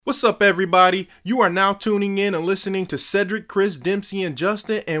What's up, everybody? You are now tuning in and listening to Cedric, Chris, Dempsey, and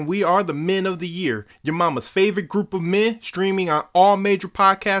Justin, and we are the Men of the Year, your mama's favorite group of men, streaming on all major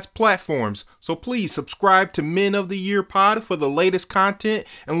podcast platforms. So please subscribe to Men of the Year Pod for the latest content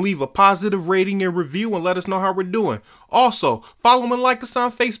and leave a positive rating and review and let us know how we're doing. Also, follow and like us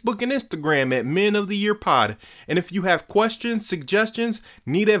on Facebook and Instagram at Men of the Year Pod. And if you have questions, suggestions,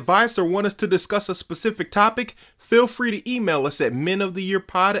 need advice, or want us to discuss a specific topic, feel free to email us at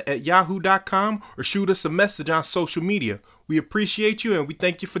menoftheyearpod@yahoo.com or shoot us a message on social media. We appreciate you and we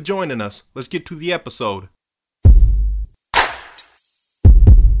thank you for joining us. Let's get to the episode.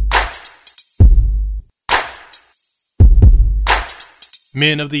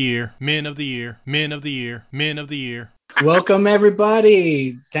 Men of the Year, Men of the Year, Men of the Year, Men of the Year. Welcome,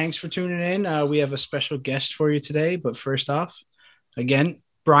 everybody. Thanks for tuning in. We have a special guest for you today. But first off, again,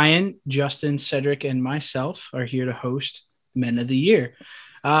 Brian, Justin, Cedric, and myself are here to host Men of the Year.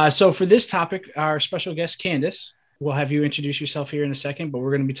 So for this topic, our special guest, Candace, we'll have you introduce yourself here in a second, but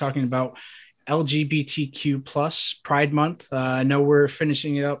we're going to be talking about LGBTQ plus Pride Month. I know we're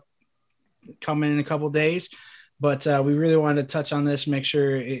finishing it up coming in a couple days, but we really wanted to touch on this, make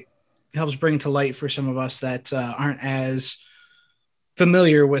sure it helps bring to light for some of us that aren't as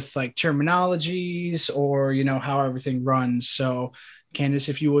familiar with like terminologies or, you know, how everything runs. So Candace,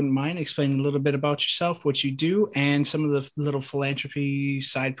 if you wouldn't mind explaining a little bit about yourself, what you do, and some of the little philanthropy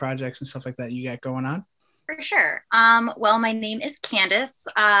side projects and stuff like that you got going on. For sure. Well, my name is Candace.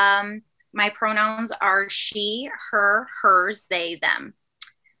 My pronouns are she, her, hers, they, them.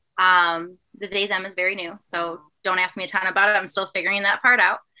 The they, them is very new, so don't ask me a ton about it. I'm still figuring that part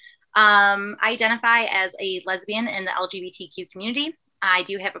out. I identify as a lesbian in the LGBTQ community. I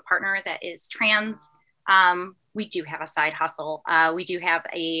do have a partner that is trans. We do have a side hustle. We do have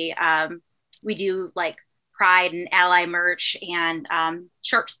we do like Pride and ally merch and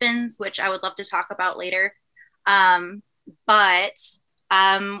sharp spins, which I would love to talk about later. But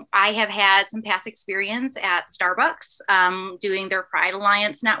I have had some past experience at Starbucks doing their Pride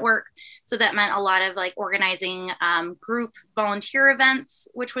Alliance network. So that meant a lot of like organizing group volunteer events,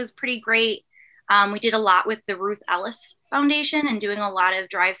 which was pretty great. We did a lot with the Ruth Ellis Foundation and doing a lot of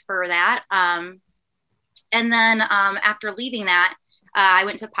drives for that. And then after leaving that, I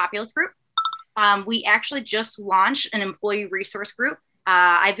went to Populous Group. We actually just launched an employee resource group.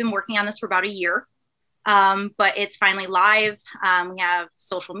 I've been working on this for about a year. But it's finally live. We have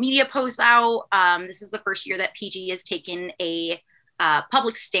social media posts out. This is the first year that PG has taken a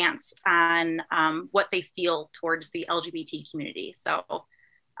public stance on what they feel towards the LGBT community. So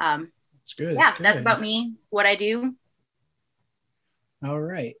that's good. Yeah, that's about me, what I do. All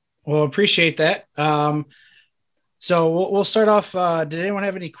right. Well, appreciate that. So we'll start off. Did anyone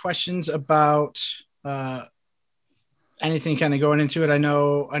have any questions about anything kind of going into it? I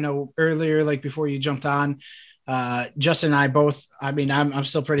know earlier, like before you jumped on, Justin and I both, I mean, I'm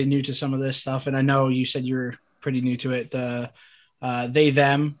still pretty new to some of this stuff. And I know you said you were pretty new to it. The they,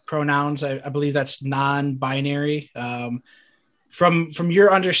 them pronouns, I believe that's non-binary. From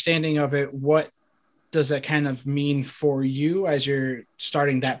your understanding of it, what does that kind of mean for you as you're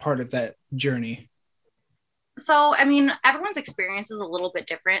starting that part of that journey? So, I mean, everyone's experience is a little bit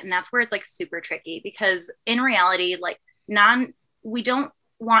different, and that's where it's like super tricky because in reality, like we don't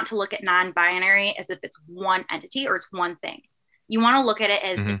want to look at non-binary as if it's one entity or it's one thing. You want to look at it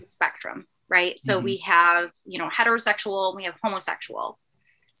as it's a spectrum, right? So we have, you know, heterosexual, we have homosexual,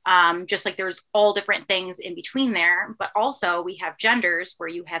 just like there's all different things in between there, but also we have genders where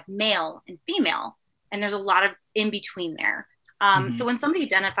you have male and female, and there's a lot of in between there. So when somebody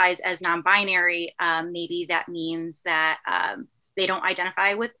identifies as non-binary, maybe that means that they don't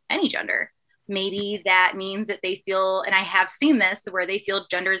identify with any gender. Maybe that means that they feel, and I have seen this, where they feel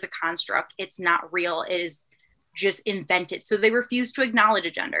gender is a construct. It's not real. It is just invented. So they refuse to acknowledge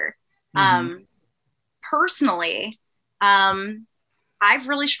a gender. Personally, I've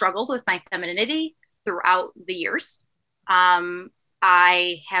really struggled with my femininity throughout the years.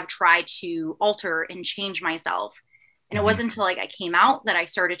 I have tried to alter and change myself. And it wasn't until like I came out that I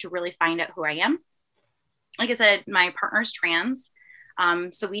started to really find out who I am. Like I said, my partner's trans.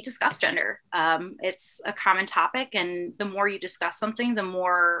 So we discuss gender. It's a common topic. And the more you discuss something, the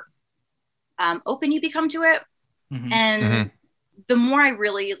more open you become to it. And the more I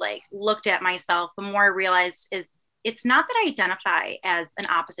really like looked at myself, the more I realized is it's not that I identify as an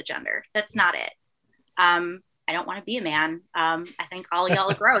opposite gender. That's not it. I don't want to be a man. I think all y'all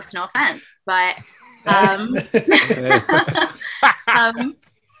are gross, no offense, but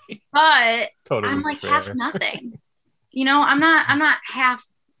but totally I'm like fair. Half nothing, you know. I'm not half,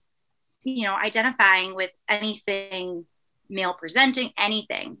 you know, identifying with anything male presenting,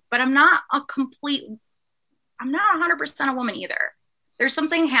 anything, but I'm not 100% a woman either. There's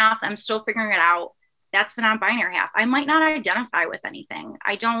something half, I'm still figuring it out. That's the non-binary half. I might not identify with anything.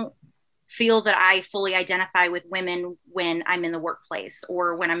 I don't feel that I fully identify with women when I'm in the workplace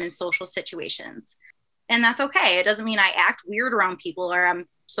or when I'm in social situations. And that's okay. It doesn't mean I act weird around people or I'm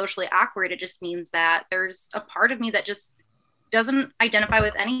socially awkward. It just means that there's a part of me that just doesn't identify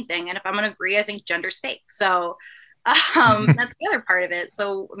with anything. And if I'm going to agree, I think gender's fake. So that's the other part of it.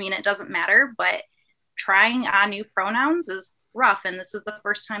 So, I mean, it doesn't matter, but trying on new pronouns is rough. And this is the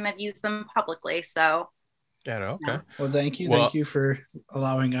first time I've used them publicly. So. Yeah, okay. Well, thank you. Thank you for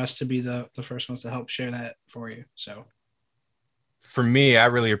allowing us to be the first ones to help share that for you. So for me, I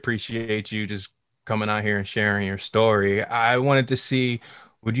really appreciate you just coming out here and sharing your story. I wanted to see,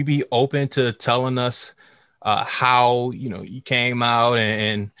 would you be open to telling us how, you came out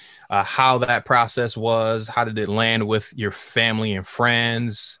and how that process was? How did it land with your family and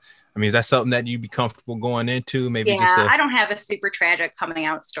friends? I mean, is that something that you'd be comfortable going into? Maybe I don't have a super tragic coming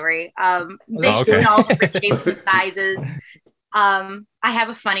out story. They do in all different shapes and sizes. I have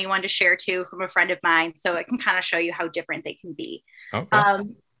a funny one to share too from a friend of mine, so it can kind of show you how different they can be. Okay.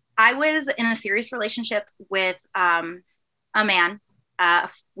 I was in a serious relationship with a man.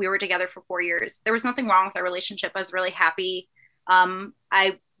 We were together for 4 years. There was nothing wrong with our relationship. I was really happy.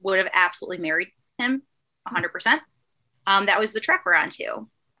 I would have absolutely married him 100%. That was the track we're on to.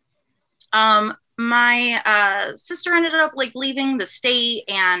 My sister ended up leaving the state,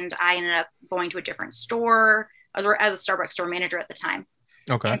 and I ended up going to a different store. I was as a Starbucks store manager at the time.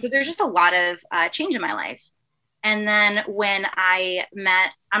 Okay. And so there's just a lot of change in my life. And then when I met,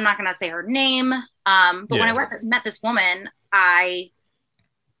 I'm not going to say her name, but when I met this woman, I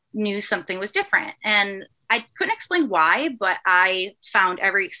knew something was different. And I couldn't explain why, but I found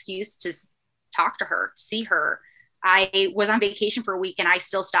every excuse to talk to her, see her. I was on vacation for a week and I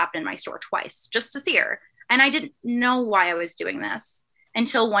still stopped in my store twice just to see her. And I didn't know why I was doing this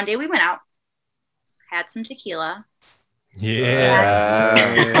until one day we went out, had some tequila. Yeah.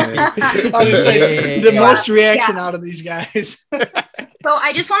 I'll just say the most reaction out of these guys. So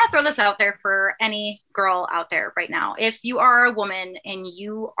I just want to throw this out there for any girl out there right now. If you are a woman and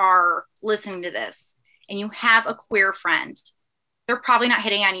you are listening to this and you have a queer friend, they're probably not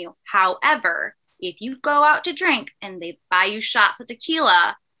hitting on you. However, if you go out to drink and they buy you shots of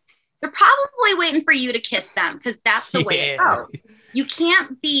tequila, they're probably waiting for you to kiss them because that's the way it goes. You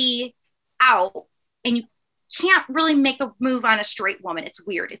can't be out and you can't really make a move on a straight woman. It's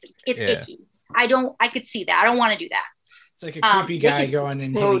weird. It's icky. I could see that. I don't want to do that. It's like a creepy guy going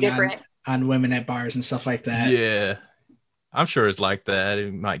and hitting on women at bars and stuff like that. Yeah. I'm sure it's like that.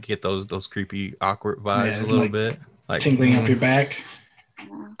 It might get those creepy, awkward vibes a little bit. Like tingling up your back.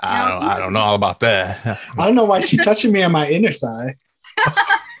 I don't know all about that. I don't know why she's touching me on my inner thigh.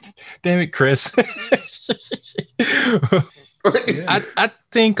 Damn it, Chris. I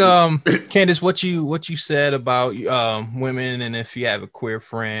think Candace, what you said about women and if you have a queer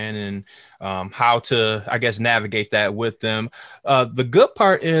friend and how to, I guess, navigate that with them. The good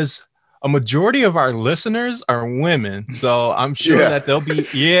part is a majority of our listeners are women, so I'm sure that they'll be.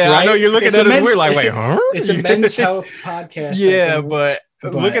 Yeah, right? I know you're looking at us weird, like, wait, huh? It's a men's health podcast. Yeah, but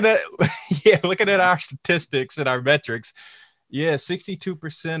looking at our statistics and our metrics,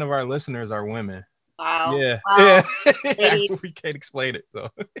 62% of our listeners are women. Wow. Yeah. We can't explain it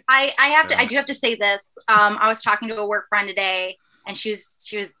though. I do have to say this. I was talking to a work friend today and she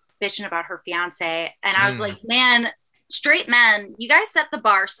was bitching about her fiance. And I was like, man, straight men, you guys set the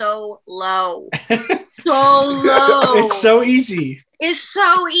bar so low. So low. It's so easy. It's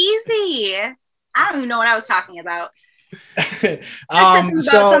so easy. I don't even know what I was talking about.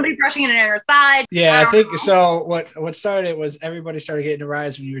 Somebody brushing it in her thigh. Yeah, I think so. What started it was everybody started getting a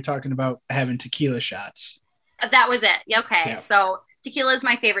rise when you were talking about having tequila shots. That was it. Okay. Yeah. So tequila is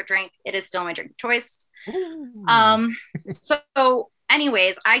my favorite drink. It is still my drink of choice. So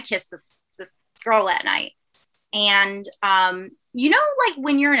anyways, I kissed this girl that night. And like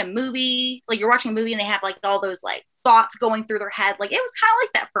when you're in a movie, like you're watching a movie and they have like all those like thoughts going through their head, like it was kind of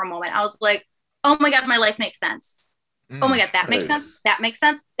like that for a moment. I was like, oh my God, my life makes sense. Oh my God, that makes sense. That makes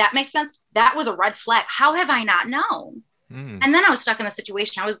sense. That makes sense. That was a red flag. How have I not known? And then I was stuck in a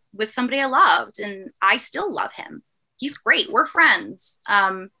situation. I was with somebody I loved and I still love him. He's great. We're friends.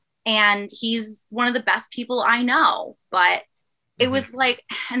 And he's one of the best people I know. But it was like,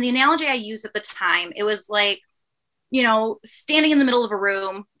 and the analogy I used at the time, it was like, standing in the middle of a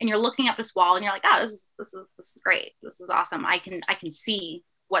room and you're looking at this wall and you're like, oh, this is great. This is awesome. I can see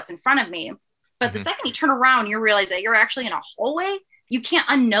what's in front of me. But the second you turn around, you realize that you're actually in a hallway. You can't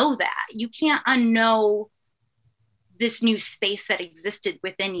unknow that. You can't unknow this new space that existed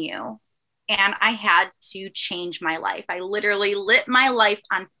within you. And I had to change my life. I literally lit my life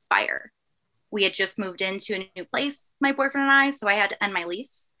on fire. We had just moved into a new place, my boyfriend and I, so I had to end my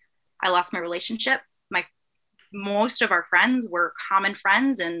lease. I lost my relationship. Most of our friends were common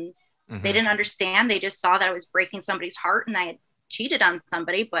friends, and they didn't understand. They just saw that I was breaking somebody's heart and I had cheated on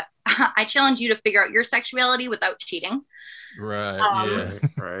somebody. But I challenge you to figure out your sexuality without cheating. Right.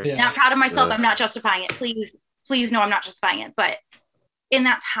 Right. Yeah. Not proud of myself. I'm not justifying it. Please, no, I'm not justifying it. But in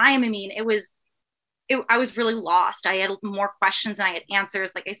that time, I mean, I was really lost. I had more questions than I had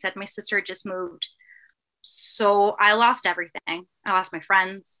answers. Like I said, my sister had just moved. So I lost everything. I lost my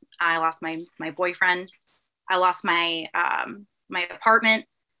friends. I lost my boyfriend. I lost my apartment.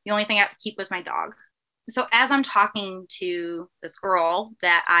 The only thing I had to keep was my dog. So as I'm talking to this girl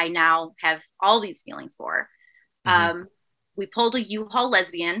that I now have all these feelings for, we pulled a U-Haul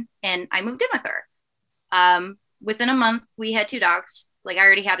lesbian and I moved in with her. Within a month, we had 2 dogs. Like I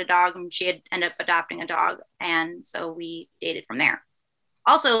already had a dog and she had ended up adopting a dog. And so we dated from there.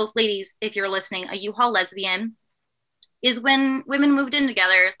 Also, ladies, if you're listening, a U-Haul lesbian is when women moved in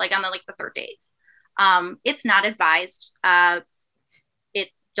together, like on the 3rd date. It's not advised.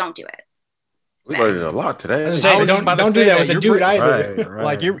 Don't do it. We learned a lot today. Don't do that with a dude either. Right.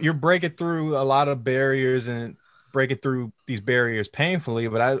 Like you're breaking through a lot of barriers and breaking through these barriers painfully,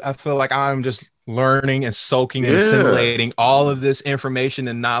 but I feel like I'm just learning and soaking and assimilating all of this information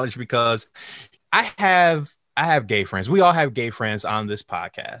and knowledge because I have gay friends. We all have gay friends on this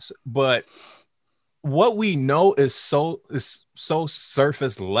podcast, but what we know is so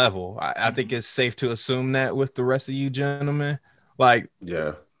surface level. I think it's safe to assume that with the rest of you gentlemen, like,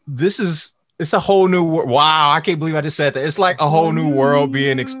 it's a whole new world. Wow, I can't believe I just said that. It's like a whole new world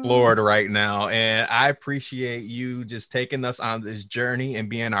being explored right now. And I appreciate you just taking us on this journey and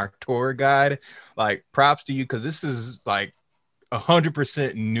being our tour guide. Like, props to you, because this is like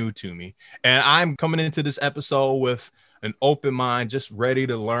 100% new to me. And I'm coming into this episode with an open mind, just ready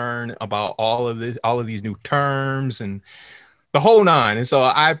to learn about all of these new terms and the whole nine. And so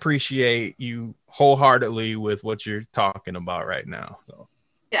I appreciate you wholeheartedly with what you're talking about right now. So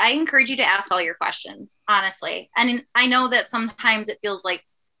I encourage you to ask all your questions, honestly. And I know that sometimes it feels like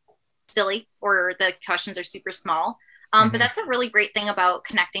silly or the questions are super small. But that's a really great thing about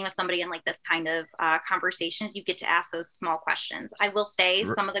connecting with somebody in like this kind of conversations. You get to ask those small questions. I will say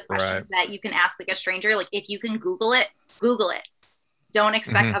some of the questions that you can ask like a stranger, like if you can Google it. Don't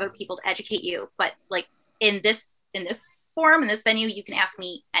expect other people to educate you. But like in this forum, in this venue, you can ask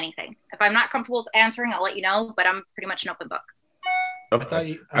me anything. If I'm not comfortable with answering, I'll let you know, but I'm pretty much an open book.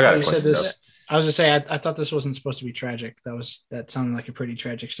 Okay. I thought you said this. I was just saying, I thought this wasn't supposed to be tragic. That sounded like a pretty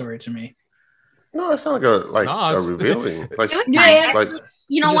tragic story to me. No, it sounded like a revealing. Like, it was fine. Like,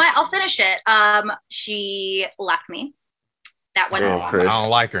 you know what? I'll finish it. She left me. That wasn't. I don't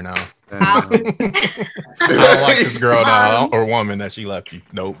like her now. I don't like this girl now or woman that she left you.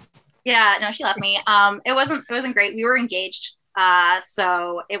 Nope. Yeah, no, she left me. It wasn't great. We were engaged,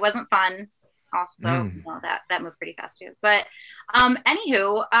 so it wasn't fun. Also, that moved pretty fast too. But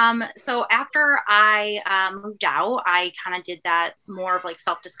anywho, so after I moved out, I kind of did that more of like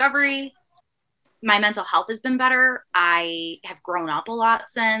self-discovery. My mental health has been better. I have grown up a lot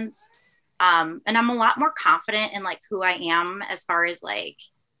since, and I'm a lot more confident in like who I am as far as like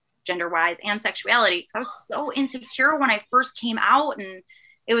gender-wise and sexuality. Because I was so insecure when I first came out, and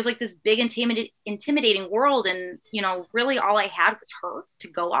it was like this big intimidating world, and really all I had was her to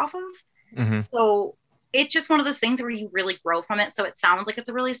go off of. So it's just one of those things where you really grow from it. So it sounds like it's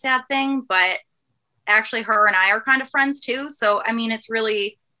a really sad thing, but actually her and I are kind of friends too. So, I mean, it's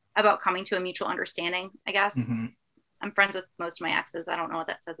really about coming to a mutual understanding, I guess. I'm friends with most of my exes. I don't know what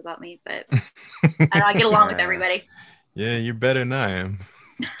that says about me, but I get along with everybody. Yeah, you're better than I am.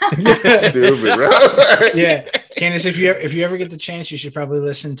 Stupid, right? Yeah, Candace, if you ever get the chance, you should probably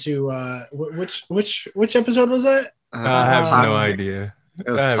listen to which episode was that? I have no idea.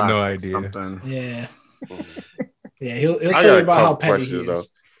 I have no idea. Something. Yeah. Yeah, he'll tell you about how petty he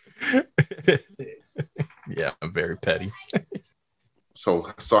is. Yeah, I'm very petty.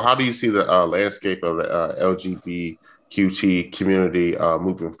 So how do you see the landscape of the LGBTQT community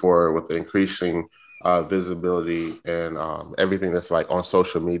moving forward with the increasing visibility and everything that's like on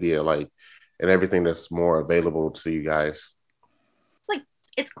social media, like, and everything that's more available to you guys?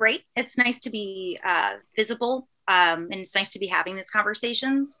 It's great. It's nice to be visible. And it's nice to be having these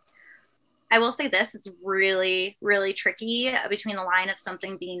conversations. I will say this, it's really, really tricky between the line of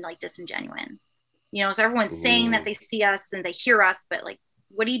something being like disingenuous. So everyone's saying that they see us and they hear us, but like,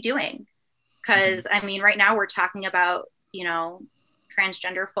 what are you doing? Because I mean, right now we're talking about,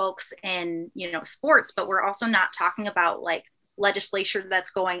 transgender folks in, you know, sports, but we're also not talking about like legislation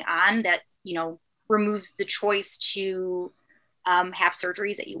that's going on that, you know, removes the choice to have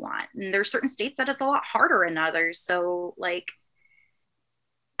surgeries that you want. And there's certain states that it's a lot harder than others. So like,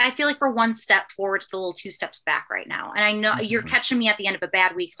 I feel like we're one step forward, it's a little 2 steps back right now. And I know you're catching me at the end of a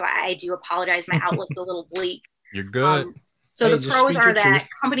bad week, so I do apologize. My outlook's a little bleak. You're good. So Hey, the just pros speak are your that truth.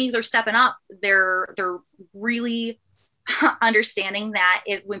 companies are stepping up. They're really understanding that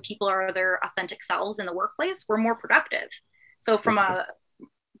when people are their authentic selves in the workplace, we're more productive. So from a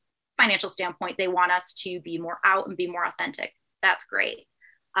financial standpoint, they want us to be more out and be more authentic. That's great.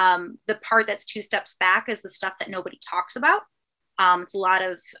 The part that's 2 steps back is the stuff that nobody talks about. It's a lot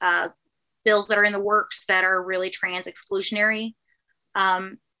of bills that are in the works that are really trans exclusionary.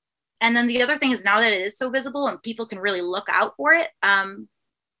 And then the other thing is, now that it is so visible and people can really look out for it,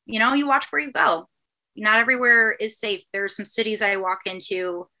 you know, you watch where you go. Not everywhere is safe. There's some cities I walk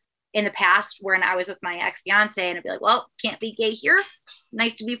into in the past when I was with my ex-fiance, and I'd be like, well, can't be gay here.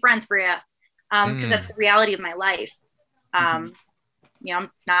 Nice to be friends for you. Because that's the reality of my life. You know,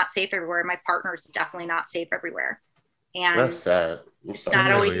 I'm not safe everywhere. My partner is definitely not safe everywhere. And That's sad. it's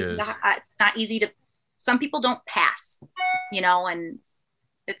not always really easy is. it's not easy to, some people don't pass, you know, and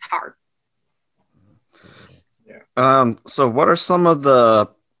it's hard. So what are some of the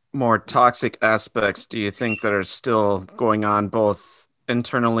more toxic aspects do you think that are still going on both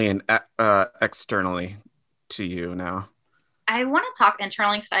internally and externally to you now? I want to talk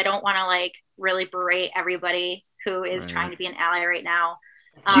internally because I don't want to like really berate everybody who is Right. trying to be an ally right now.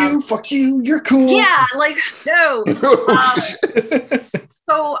 Fuck you, you're cool. Yeah, like no.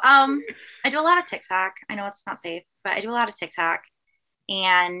 So I do a lot of TikTok. I know it's not safe, but I do a lot of TikTok.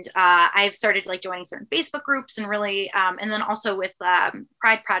 And I've started like joining certain Facebook groups and really, and then also with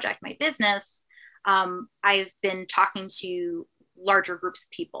Pride Project, my business, I've been talking to larger groups of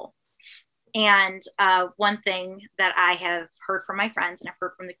people. And one thing that I have heard from my friends and I've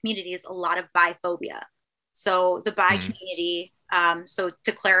heard from the community is a lot of biphobia. So the bi community, so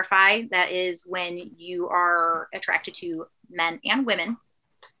to clarify, that is when you are attracted to men and women.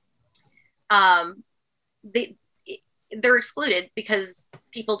 They're excluded because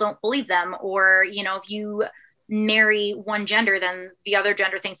people don't believe them, or, you know, if you marry one gender, then the other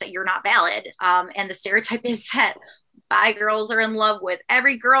gender thinks that you're not valid. And the stereotype is that bi girls are in love with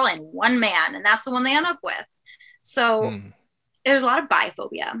every girl and one man, and that's the one they end up with. So there's a lot of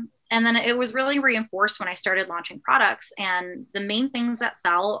biphobia. And then it was really reinforced when I started launching products. And the main things that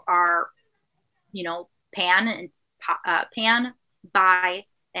sell are, you know, pan, bi,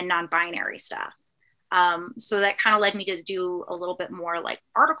 and non-binary stuff. So that kind of led me to do a little bit more like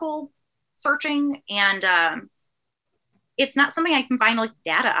article searching. And it's not something I can find like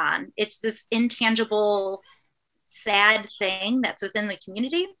data on. It's this intangible, sad thing that's within the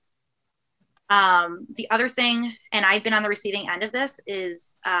community. The other thing, and I've been on the receiving end of this,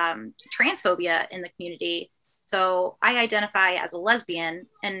 is transphobia in the community. So I identify as a lesbian,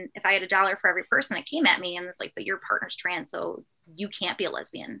 and if I had $1 for every person that came at me and it's like, but your partner's trans, so you can't be a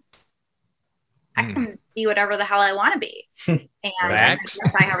lesbian. I can be whatever the hell I want to be. And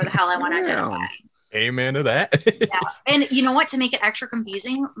identify however the hell I want to identify. Amen to that. Yeah. And you know what? To make it extra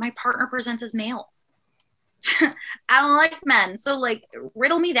confusing, my partner presents as male. I don't like men. So like,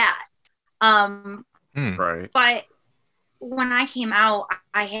 riddle me that. Right. But when I came out,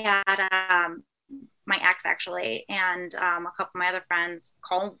 I had my ex actually, and a couple of my other friends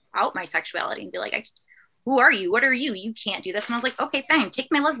call out my sexuality and be like, who are you? What are you? You can't do this. And I was like, okay, fine. Take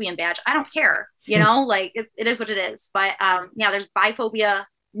my lesbian badge. I don't care. You know, like it is what it is. But yeah, there's biphobia,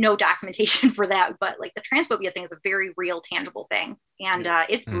 no documentation for that. But like the transphobia thing is a very real, tangible thing. And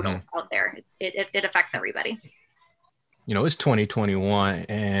it's brutal out there. It affects everybody. You know, it's 2021,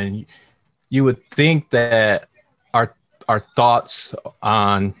 and you would think that our thoughts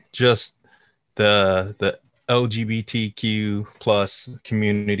on just the LGBTQ plus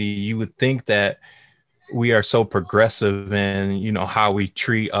community, you would think that we are so progressive in, you know, how we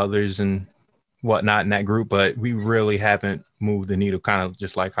treat others and whatnot in that group, but we really haven't moved the needle, kind of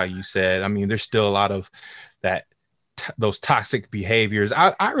just like how you said. I mean, there's still a lot of that, those toxic behaviors.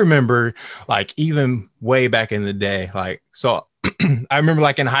 I remember like even way back in the day, like, so I remember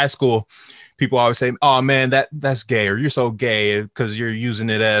like in high school, people always say, oh man, that's gay, or you're so gay because you're using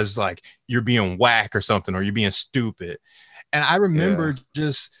it as like you're being whack or something, or you're being stupid. And I remember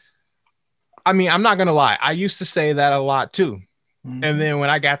I mean, I'm not going to lie. I used to say that a lot too. And then when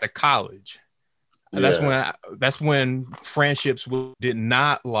I got to college, that's when friendships did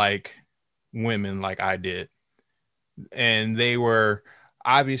not like women like I did. And they were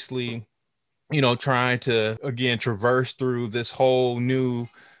obviously trying to again traverse through this whole new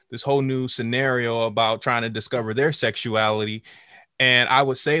scenario about trying to discover their sexuality. And I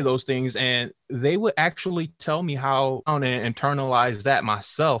would say those things, and they would actually tell me how to internalize that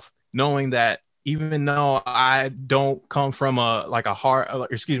myself, knowing that even though I don't come from an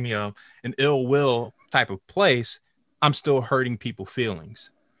ill will type of place, I'm still hurting people's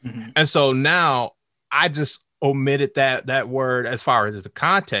feelings. Mm-hmm. And so now I just omitted that word as far as the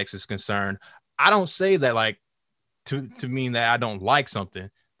context is concerned. I don't say that like to mean that I don't like something.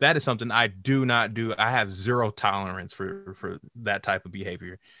 That is something I do not do. I have zero tolerance for that type of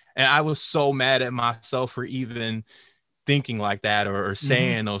behavior. And I was so mad at myself for even thinking like that or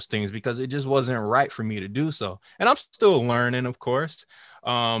saying those things, because it just wasn't right for me to do so. And I'm still learning, of course.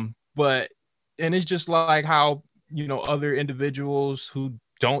 And it's just like how, other individuals who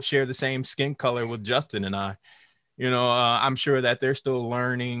don't share the same skin color with Justin and I, I'm sure that they're still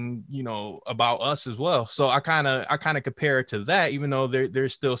learning, about us as well. So I kind of compare it to that, even though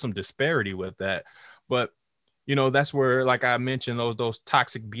there's still some disparity with that. But, that's where, like I mentioned, those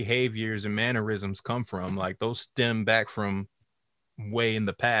toxic behaviors and mannerisms come from. Like those stem back from way in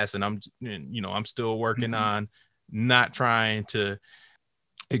the past. And I'm still working on not trying to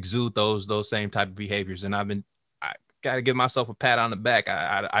exude those same type of behaviors. And I got to give myself a pat on the back.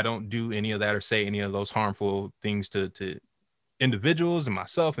 I don't do any of that or say any of those harmful things to individuals and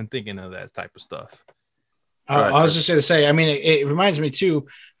myself, and thinking of that type of stuff. I was just going to say, I mean, it reminds me too,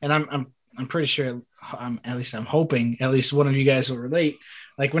 and I'm pretty sure, I'm hoping at least one of you guys will relate.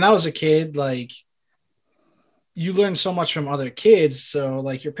 Like when I was a kid, like you learn so much from other kids. So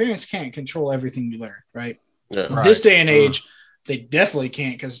like your parents can't control everything you learn, right? Yeah. Right. This day and age, they definitely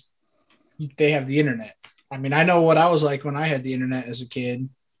can't, because they have the internet. I mean, I know what I was like when I had the internet as a kid,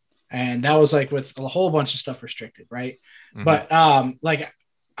 and that was like with a whole bunch of stuff restricted, right? Mm-hmm. But like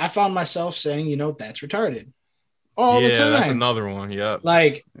I found myself saying, that's retarded all the time. That's another one. Yeah.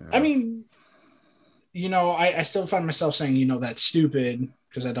 Like, I mean, I still find myself saying, that's stupid,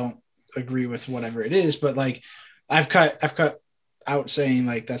 because I don't agree with whatever it is. But like, I've cut out saying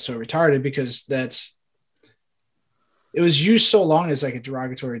like that's so retarded, because it was used so long as like a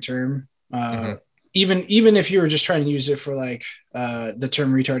derogatory term. Even if you were just trying to use it for like the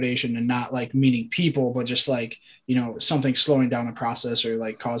term retardation and not like meaning people, but just like, something slowing down a process or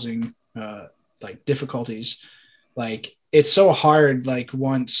like causing like difficulties. Like it's so hard, like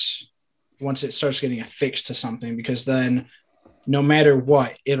once it starts getting affixed to something, because then no matter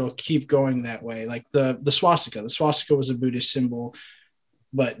what, it'll keep going that way. Like the swastika was a Buddhist symbol,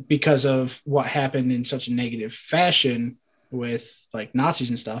 but because of what happened in such a negative fashion with like Nazis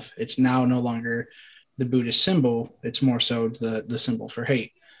and stuff, it's now no longer the Buddhist symbol. It's more so the symbol for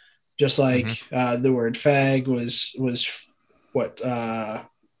hate. Just like the word fag was what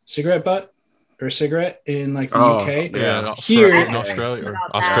cigarette butt or cigarette in like the UK. Yeah, here in Australia, or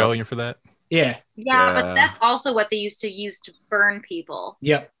Australian for that. Yeah, but that's also what they used to use to burn people.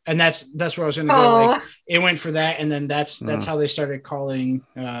 Yep, and that's where I was going to go. Like it went for that, and then that's how they started calling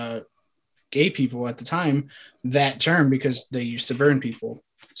gay people at the time that term, because they used to burn people.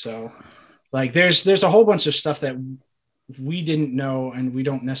 So like there's a whole bunch of stuff that we didn't know, and we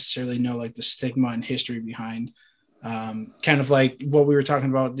don't necessarily know like the stigma and history behind, kind of like what we were talking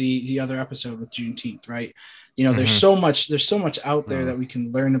about the other episode with Juneteenth, right? There's so much out there that we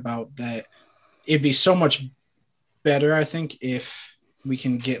can learn about, that it'd be so much better, I think, if we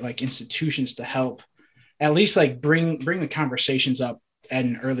can get like institutions to help at least like bring the conversations up at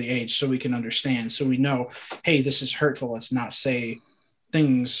an early age, so we can understand, so we know, hey, this is hurtful. Let's not say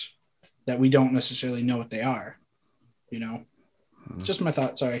things that we don't necessarily know what they are. Just my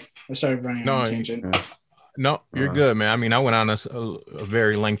thought. Sorry, I started running on a tangent. No, you're good, man. I mean, I went on a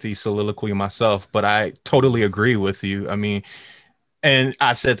very lengthy soliloquy myself, but I totally agree with you. I mean, and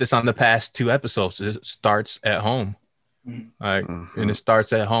I've said this on the past 2 episodes. It starts at home, right? And it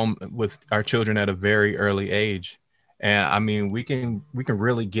starts at home with our children at a very early age. And I mean, we can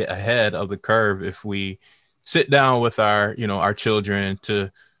really get ahead of the curve if we sit down with our children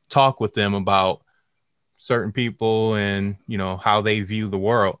to talk with them about certain people and, how they view the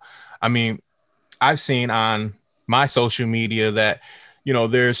world. I mean, I've seen on my social media that,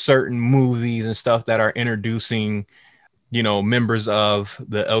 there's certain movies and stuff that are introducing, members of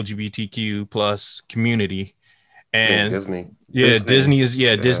the LGBTQ plus community. And Disney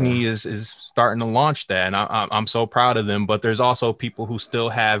is starting to launch that. And I'm so proud of them. But there's also people who still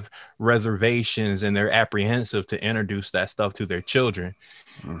have reservations, and they're apprehensive to introduce that stuff to their children.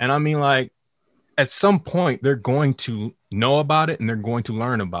 And I mean, like, at some point they're going to know about it, and they're going to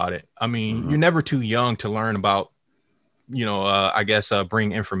learn about it. I mean, you're never too young to learn about, I guess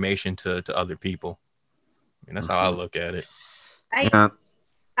bring information to other people. And that's how I look at it.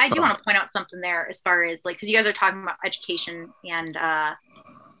 I do want to point out something there as far as like, because you guys are talking about education and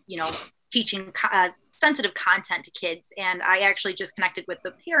teaching sensitive content to kids, and I actually just connected with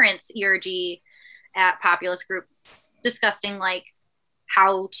the parents ERG at Populous Group discussing like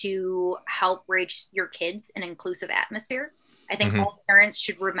how to help raise your kids an inclusive atmosphere. I think all parents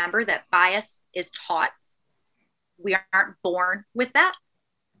should remember that bias is taught. We aren't born with that.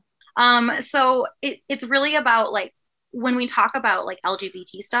 So it's really about like, when we talk about like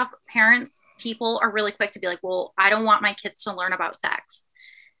LGBT stuff, people are really quick to be like, well, I don't want my kids to learn about sex.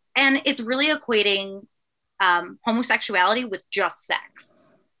 And it's really equating homosexuality with just sex.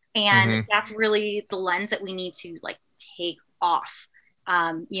 And that's really the lens that we need to like take off.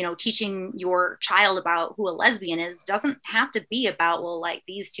 Teaching your child about who a lesbian is doesn't have to be about, well, like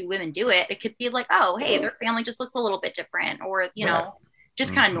these two women do it. It could be like, oh, hey, their family just looks a little bit different, or,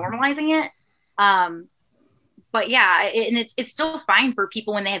 just kind of normalizing it. But yeah, and it's still fine for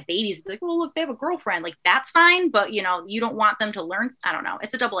people when they have babies to be like, oh, look, they have a girlfriend. Like, that's fine. But, you don't want them to learn. I don't know.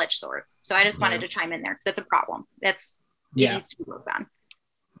 It's a double-edged sword. So I just wanted to chime in there because that's a problem. It needs to be worked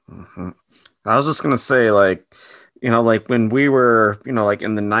on. I was just going to say, like, like when we were, like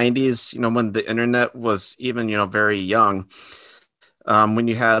in the 90s, when the internet was even, very young, when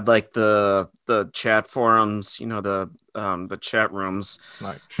you had like the chat forums, the chat rooms,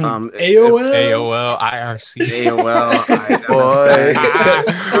 like AOL, IRC,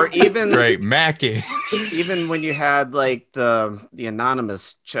 or even great Mackie. Even when you had like the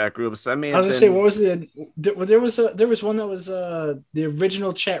anonymous chat groups, I was gonna say, what was there was one that was the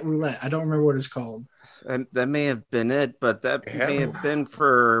original chat roulette. I don't remember what it's called. That may have been it, but that may have been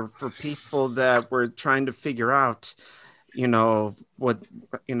for people that were trying to figure out, what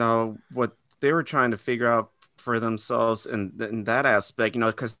they were trying to figure out for themselves in that aspect,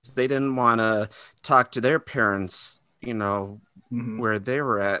 because they didn't want to talk to their parents, where they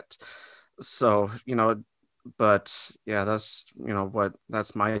were at. So, but yeah, that's,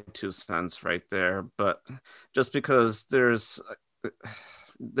 that's my 2 cents right there. But just because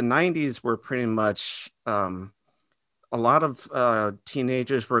the 90s were pretty much, a lot of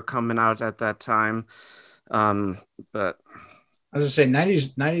teenagers were coming out at that time. But I was gonna say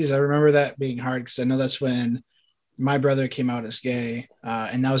 90s. I remember that being hard because I know that's when my brother came out as gay,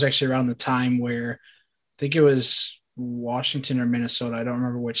 and that was actually around the time where I think it was Washington or Minnesota. I don't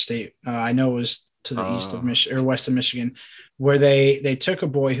remember which state. I know it was to the east of Michigan or west of Michigan, where they took a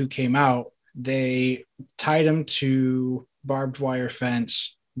boy who came out. They tied him to barbed wire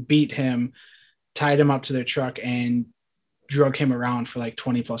fence, beat him, tied him up to their truck, and drug him around for like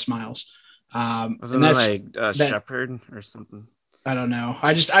 20 plus miles. Wasn't that like Shepherd or something? I don't know.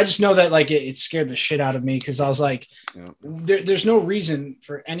 I just know that like it scared the shit out of me because I was like, there's no reason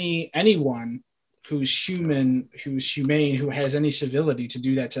for anyone who's human, who's humane, who has any civility to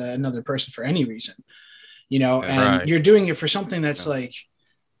do that to another person for any reason, and you're doing it for something that's like,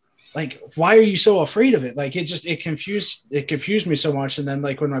 why are you so afraid of it? Like it confused me so much. And then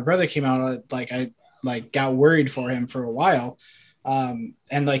like when my brother came out, I got worried for him for a while. And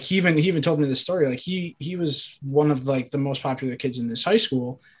like he even told me the story, like he was one of like the most popular kids in this high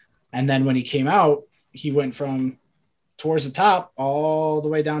school, and then when he came out, he went from towards the top all the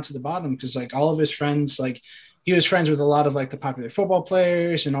way down to the bottom because like all of his friends, like he was friends with a lot of like the popular football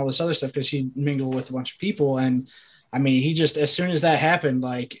players and all this other stuff because he mingled with a bunch of people. And I mean, he just, as soon as that happened,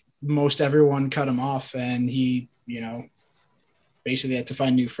 like most everyone cut him off, and he basically had to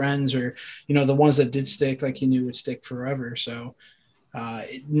find new friends, or the ones that did stick, like he knew would stick forever. So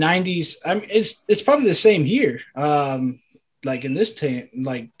 90s, I mean, it's probably the same here, like in this day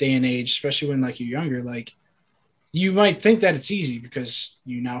and age, especially when like you're younger. Like you might think that it's easy because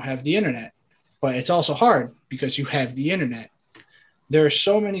you now have the internet, but it's also hard because you have the internet. There are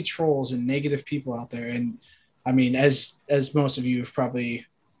so many trolls and negative people out there, and I mean, as most of you have probably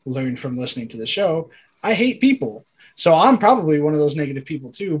learned from listening to the show, I hate people. So I'm probably one of those negative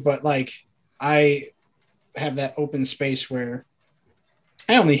people too, but like I have that open space where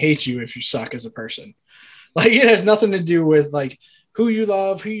I only hate you if you suck as a person. Like it has nothing to do with like who you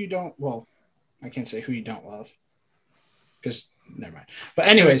love, who you don't. Well, I can't say who you don't love because never mind. But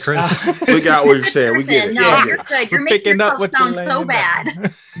anyways, we got what you're saying. We get it. No, you're good. You're making yourself sound so bad.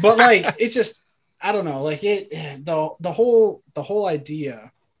 But like it's just, I don't know. Like the whole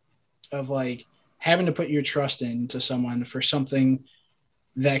idea of like having to put your trust into someone for something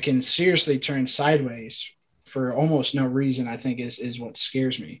that can seriously turn sideways for almost no reason, I think is what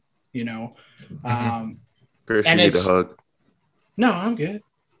scares me, Chris, and you need a hug. No, I'm good.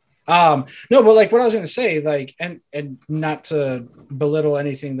 No, but like what I was going to say, like, and not to belittle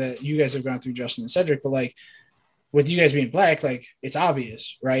anything that you guys have gone through, Justin and Cedric, but like with you guys being black, like it's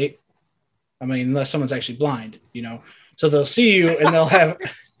obvious, right? I mean, unless someone's actually blind, you know, so they'll see you and they'll have,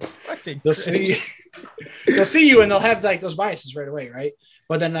 they'll see you and they'll have like those biases right away, right?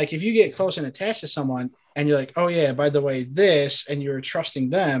 But then like if you get close and attached to someone and you're like, oh yeah, by the way, this, and you're trusting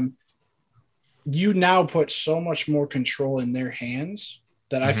them, you now put so much more control in their hands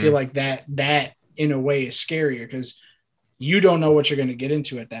that I feel like that in a way is scarier because you don't know what you're going to get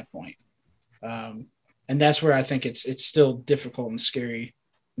into at that point. And that's where I think it's still difficult and scary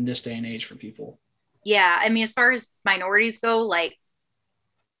in this day and age for people. Yeah. I mean, as far as minorities go, like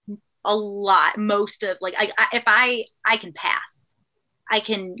a lot, most of like, if I can pass, I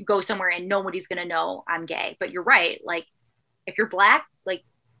can go somewhere and nobody's going to know I'm gay, but you're right. Like if you're black, like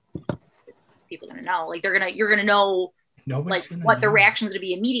people are going to know, like you're going to know like what the reaction is going to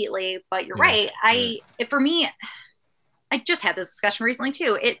be immediately, but you're right. For me, I just had this discussion recently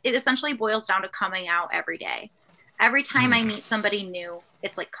too. It essentially boils down to coming out every day. Every time I meet somebody new,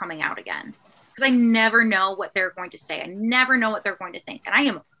 it's like coming out again because I never know what they're going to say. I never know what they're going to think. And I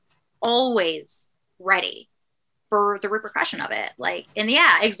am always ready for the repercussion of it. Like, and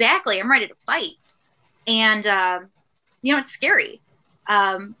yeah, exactly. I'm ready to fight. And, you know, it's scary.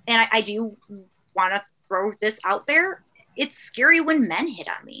 And I do want to throw this out there. It's scary when men hit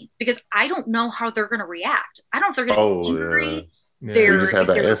on me because I don't know how they're going to react. I don't know if they're going to be angry. We just had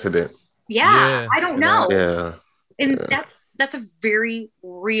that incident. Yeah, I don't know. Yeah. And that's a very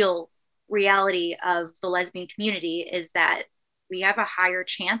real reality of the lesbian community is that we have a higher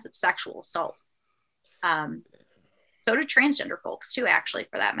chance of sexual assault. So do transgender folks too, actually,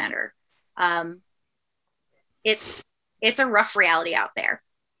 for that matter. It's a rough reality out there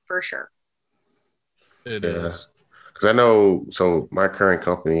for sure. It is. Because I know, so my current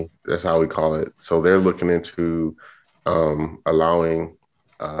company, that's how we call it. So they're looking into allowing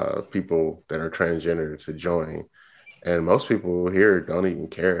people that are transgender to join. And most people here don't even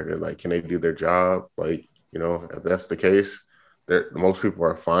care. They're like, can they do their job? Like, you know, if that's the case, most people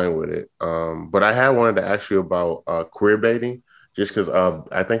are fine with it. But I had wanted to ask you about queer baiting, just because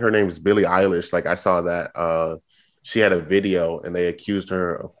I think her name is Billie Eilish. Like I saw that she had a video and they accused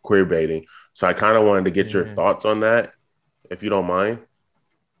her of queer baiting. So I kind of wanted to get your thoughts on that, if you don't mind.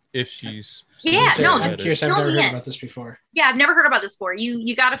 If she's I'm curious. I've never heard about this before. Yeah, I've never heard about this before.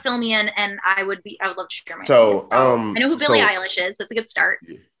 You got to fill me in, and I would love to share my. So I know who Billie Eilish is. That's a good start.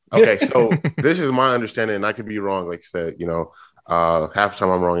 Okay, so this is my understanding, and I could be wrong. Like I said, you know, half the time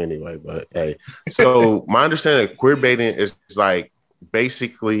I'm wrong anyway. But hey, so my understanding of queer baiting is like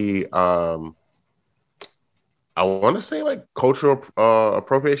basically, I want to say like cultural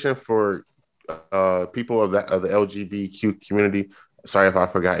appropriation for people of the LGBTQ community. Sorry if I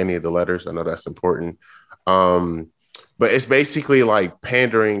forgot any of the letters. I know that's important. But it's basically like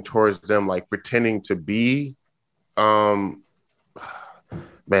pandering towards them, like pretending to be, man.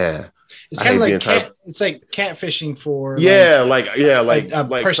 It's kind of like it's like catfishing for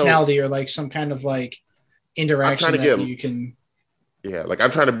like personality or like some kind of like interaction that you can. Yeah, like I'm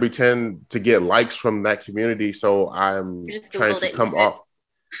trying to pretend to get likes from that community, so I'm trying to come off.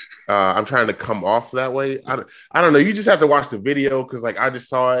 I'm trying to come off that way. I don't know. You just have to watch the video because, like, I just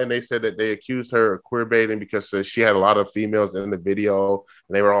saw it and they said that they accused her of queer baiting because she had a lot of females in the video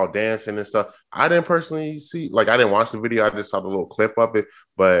and they were all dancing and stuff. I didn't personally see, like, I didn't watch the video. I just saw the little clip of it.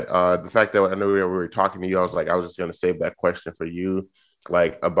 But the fact that I know we were talking to you, I was just going to save that question for you,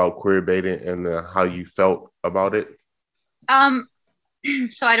 like, about queer baiting and how you felt about it.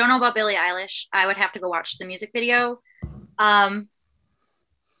 So I don't know about Billie Eilish. I would have to go watch the music video.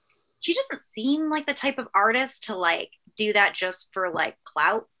 She doesn't seem like the type of artist to like do that just for like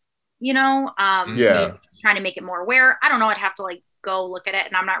clout, you know? Trying to make it more aware. I don't know. I'd have to like go look at it,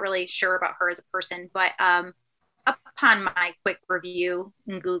 and I'm not really sure about her as a person. But upon my quick review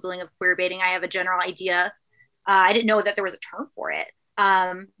and Googling of queer baiting, I have a general idea. I didn't know that there was a term for it.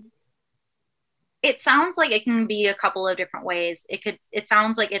 It sounds like it can be a couple of different ways. It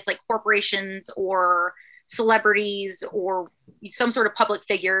sounds like it's like corporations or celebrities or some sort of public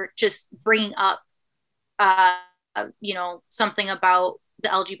figure just bringing up, something about the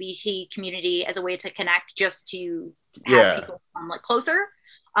LGBT community as a way to connect, just to have people come like closer.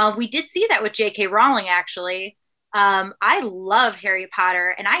 We did see that with J.K. Rowling, actually. I love Harry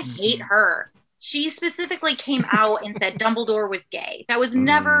Potter and I hate her. She specifically came out and said Dumbledore was gay. That was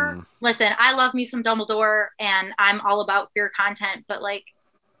never, listen, I love me some Dumbledore and I'm all about queer content, but like,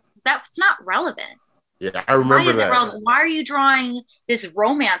 that's not relevant. Yeah, I remember that. Why are you drawing this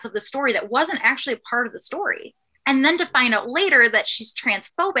romance of the story that wasn't actually a part of the story? And then to find out later that she's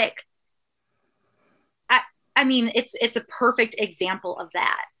transphobic, I mean, it's a perfect example of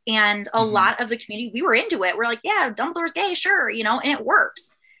that. And a lot of the community, we were into it. We're like, yeah, Dumbledore's gay, sure, you know, and it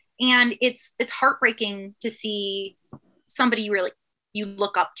works. And it's heartbreaking to see somebody you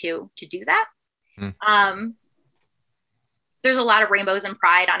look up to do that. There's a lot of rainbows and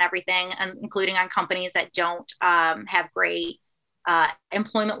pride on everything, and including on companies that don't have great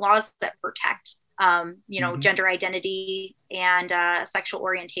employment laws that protect gender identity and sexual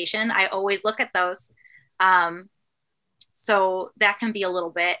orientation. I always look at those. So that can be a little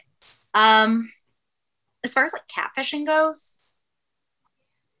bit, as far as like catfishing goes,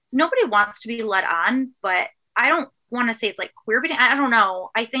 nobody wants to be led on, but I don't want to say it's like queer baiting. I don't know.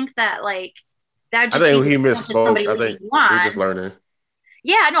 I think that like, that just, I think he misspoke. I think we're just learning.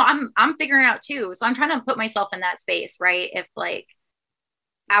 Yeah, no, I'm figuring it out too. So I'm trying to put myself in that space, right? If like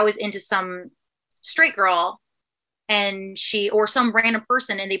I was into some straight girl and or some random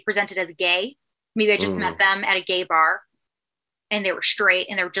person and they presented as gay, maybe I just met them at a gay bar and they were straight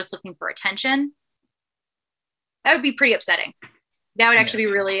and they were just looking for attention. That would be pretty upsetting. That would actually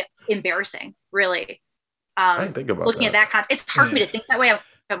be really embarrassing, really. I didn't think about looking at that context. It's hard for me to think that way if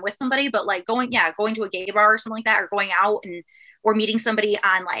I'm with somebody, but like going to a gay bar or something like that, or going out or meeting somebody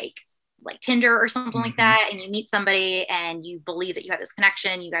on like Tinder or something like that, and you meet somebody and you believe that you have this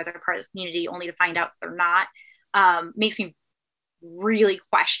connection, you guys are part of this community, only to find out they're not, makes me really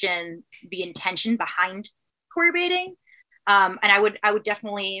question the intention behind queer baiting. And I would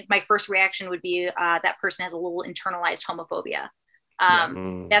definitely, my first reaction would be that person has a little internalized homophobia.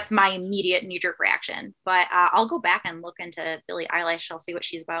 That's my immediate knee-jerk reaction. But I'll go back and look into Billie Eilish. I'll see what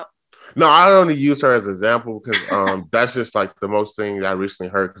she's about. No, I only use her as an example because that's just like the most thing that I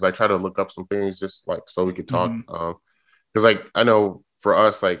recently heard, because I try to look up some things just like so we could talk. Because like I know for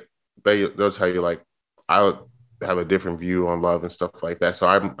us, like they'll tell you like I have a different view on love and stuff like that. So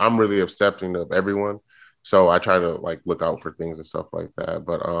I'm really accepting of everyone. So I try to like look out for things and stuff like that.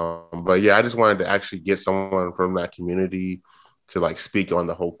 But yeah, I just wanted to actually get someone from that community to like speak on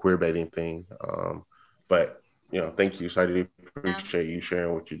the whole queer baiting thing. But thank you. So I do appreciate you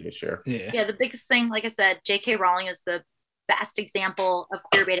sharing what you did share. Yeah, the biggest thing, like I said, J.K. Rowling is the best example of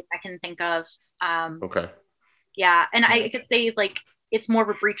queer baiting I can think of. Okay. Yeah, and I could say like it's more of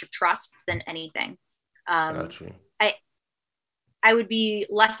a breach of trust than anything. Gotcha. I would be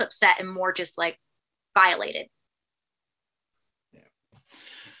less upset and more just like violated.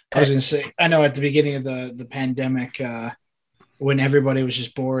 I was gonna say, I know at the beginning of the pandemic, when everybody was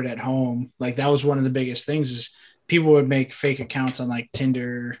just bored at home, like that was one of the biggest things is people would make fake accounts on like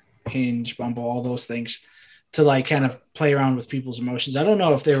Tinder, Hinge, Bumble, all those things to like kind of play around with people's emotions. I don't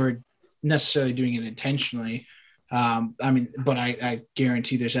know if they were necessarily doing it intentionally. But I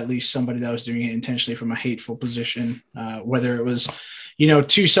guarantee there's at least somebody that was doing it intentionally from a hateful position, whether it was,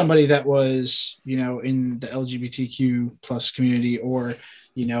 to somebody that was, in the LGBTQ plus community or,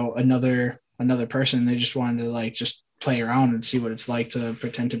 another person. They just wanted to like just play around and see what it's like to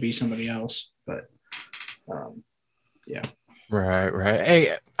pretend to be somebody else. But yeah. Right.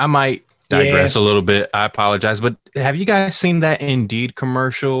 Hey, I might digress a little bit. I apologize, but have you guys seen that Indeed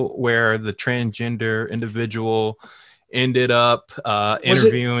commercial where the transgender individual ended up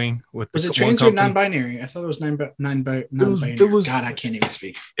interviewing with was it trans or non-binary? I thought it was non-binary. God, I can't even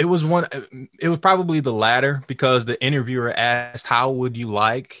speak. It was probably the latter, because the interviewer asked, how would you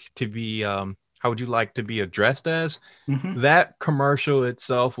like to be addressed as? That commercial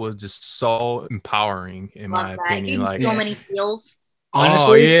itself was just so empowering in my opinion. Like so many feels.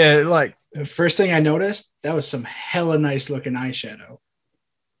 Honestly, like the first thing I noticed, that was some hella nice looking eyeshadow.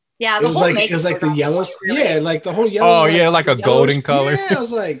 Yeah, it was like the yellows. Really. Yeah, like the whole yellow. Oh yeah, like a golden color. Yeah, I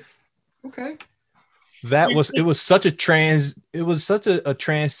was like, okay. It was such a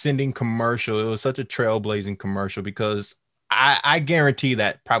transcending commercial. It was such a trailblazing commercial, because I guarantee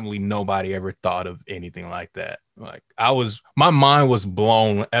that probably nobody ever thought of anything like that. Like my mind was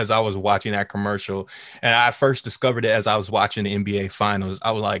blown as I was watching that commercial, and I first discovered it as I was watching the NBA Finals.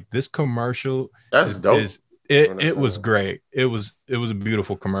 I was like, this commercial it was great. It was a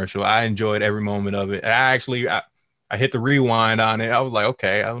beautiful commercial. I enjoyed every moment of it. And I hit the rewind on it. I was like,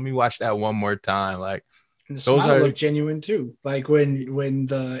 okay, let me watch that one more time. Like, and the smile looked genuine too. Like when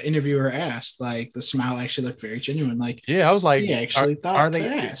the interviewer asked, like the smile actually looked very genuine. Like, yeah, I was like, he actually thought to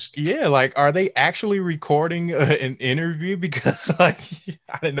ask. Yeah, like, are they actually recording an interview? Because like,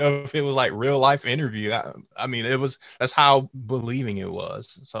 I didn't know if it was like real life interview. I mean, that's how believing it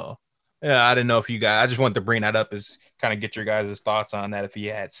was. So yeah, I didn't know if you guys. I just wanted to bring that up as kind of get your guys' thoughts on that, if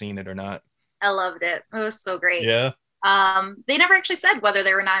you had seen it or not. I loved it. It was so great. Yeah. They never actually said whether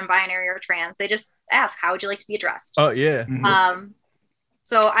they were non-binary or trans. They just ask, how would you like to be addressed? Oh yeah. Mhm.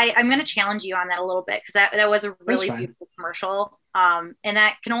 So I'm going to challenge you on that a little bit, because that was a really beautiful commercial. And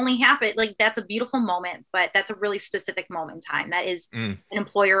that can only happen, like, that's a beautiful moment, but that's a really specific moment in time. That is an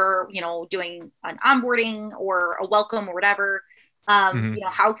employer, you know, doing an onboarding or a welcome or whatever. You know,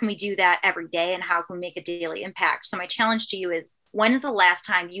 how can we do that every day, and how can we make a daily impact? So my challenge to you is, when is the last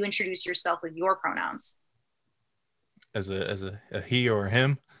time you introduced yourself with your pronouns? As a he or a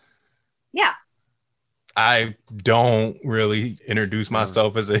him? Yeah. I don't really introduce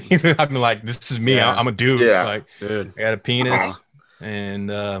myself as a. I'm like, this is me. I'm a dude. Yeah. Like, Dude. I got a penis, and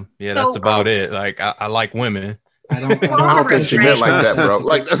that's about it. Like, I like women. I don't think she meant like that, bro.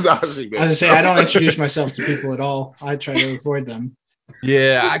 Like, that's not how she meant. I was gonna say, I don't introduce myself to people at all. I try to avoid them.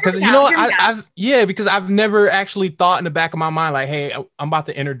 Yeah, because you know, because I've never actually thought in the back of my mind, like, hey, I'm about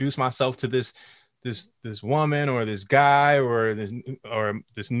to introduce myself to this woman or this guy or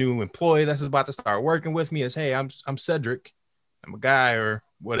this new employee that's about to start working with me, as, hey, I'm Cedric, I'm a guy or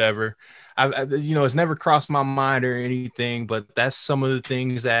whatever. I you know, it's never crossed my mind or anything, but that's some of the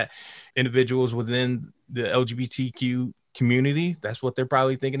things that individuals within the LGBTQ community, that's what they're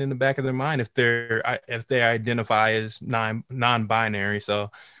probably thinking in the back of their mind if they identify as non-binary. So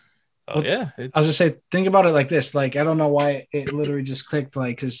Well, I was gonna say, think about it like this. Like, I don't know why it literally just clicked.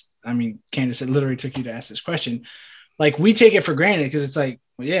 Like, because I mean, Candace, it literally took you to ask this question. Like, we take it for granted because it's like,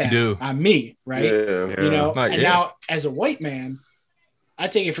 well, yeah, I'm me, right? Yeah. You know, now as a white man, I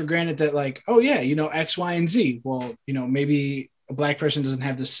take it for granted that, like, oh yeah, you know, X, Y, and Z. Well, you know, maybe a black person doesn't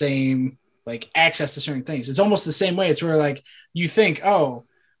have the same like access to certain things. It's almost the same way. It's where, like, you think, oh,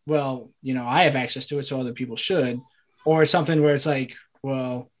 well, you know, I have access to it, so other people should, or something where it's like,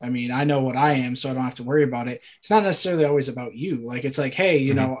 well, I mean, I know what I am, so I don't have to worry about it. It's not necessarily always about you. Like, it's like, hey,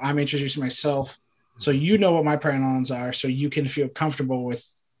 you know, I'm introducing myself, so you know what my pronouns are, so you can feel comfortable with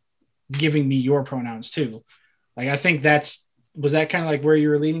giving me your pronouns too. Like, I think was that kind of like where you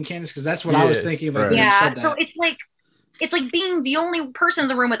were leaning, Candace? Because that's what I was thinking. Like, when you said that. So it's like being the only person in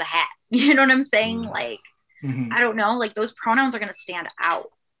the room with a hat. You know what I'm saying? Like, I don't know, like, those pronouns are going to stand out,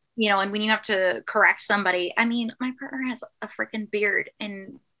 you know, and when you have to correct somebody, I mean, my partner has a freaking beard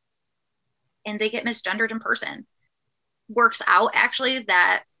and they get misgendered in person. Works out actually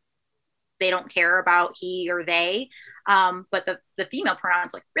that they don't care about he or they, but the female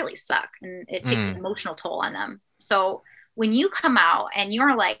pronouns like really suck, and it takes an emotional toll on them. So when you come out and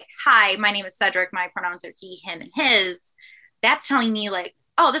you're like, hi, my name is Cedric, my pronouns are he, him, and his, that's telling me, like,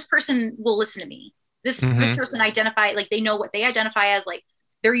 oh, this person will listen to me. This person identify, like, they know what they identify as, like,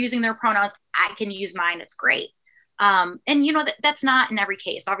 they're using their pronouns. I can use mine. It's great. And you know, that's not in every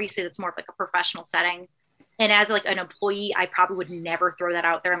case. Obviously that's more of like a professional setting. And as like an employee, I probably would never throw that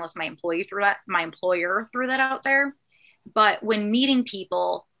out there unless my employer threw that out there. But when meeting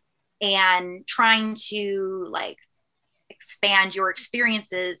people and trying to like expand your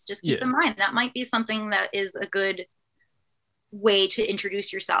experiences, just keep in mind that might be something that is a good way to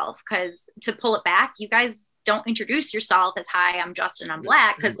introduce yourself. Because to pull it back, you guys don't introduce yourself as, hi, I'm Justin, I'm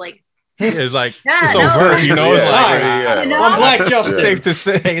black, because like it's like it's overt, you know. It's like I'm black, Justin. Safe to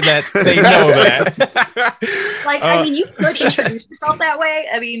say that they know that. Like, I mean, you could introduce yourself that way.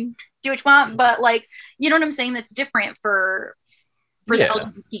 I mean, do what you want, but like, you know what I'm saying? That's different for the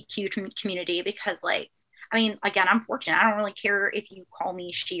LGBTQ community, because like, I mean, again, I'm fortunate. I don't really care if you call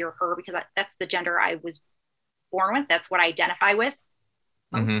me she or her, because that's the gender I was born with. That's what I identify with.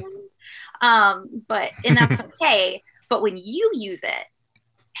 Mostly. But that's okay. But when you use it,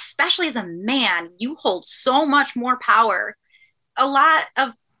 especially as a man, you hold so much more power. A lot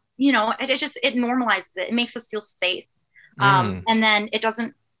of, you know, it normalizes it. It makes us feel safe. And then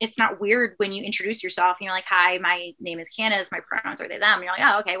it's not weird when you introduce yourself and you're like, hi, my name is Candace, my pronouns are they, them. And you're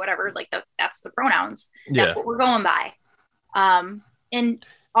like, oh, okay, whatever. Like that's the pronouns. That's what we're going by. And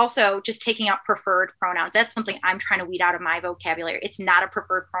also just taking out preferred pronouns. That's something I'm trying to weed out of my vocabulary. It's not a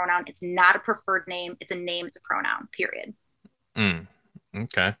preferred pronoun. It's not a preferred name. It's a name. It's a pronoun, period.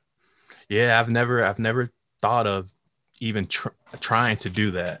 Okay. Yeah. I've never thought of even trying to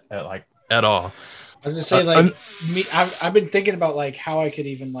do that at all. I was just saying, I've been thinking about like how I could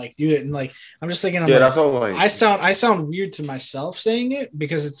even like do it. And like, I'm just thinking, I sound weird to myself saying it,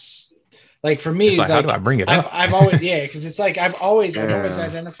 because it's like, for me, like, how do I bring it up? I've always, because it's like, I've always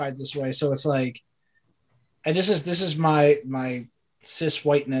identified this way. So it's like, and this is my cis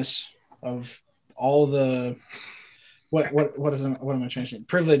whiteness of all the, what am I trying to say?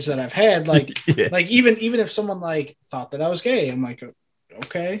 Privilege that I've had. Like, like even if someone like thought that I was gay, I'm like,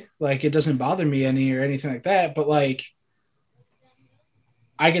 okay, like, it doesn't bother me any or anything like that. But like,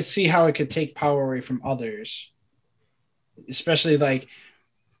 I could see how it could take power away from others, especially like,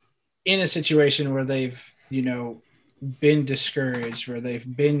 in a situation where they've, you know, been discouraged, where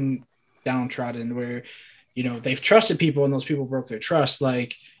they've been downtrodden, where, you know, they've trusted people and those people broke their trust,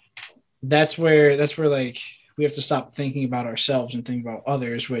 like that's where like we have to stop thinking about ourselves and think about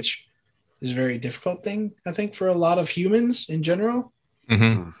others, which is a very difficult thing, I think, for a lot of humans in general.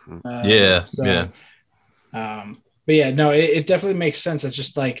 Mm-hmm. But yeah, no, it definitely makes sense. It's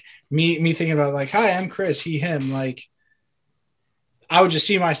just like me thinking about like, hi, I'm Chris, he, him. Like, I would just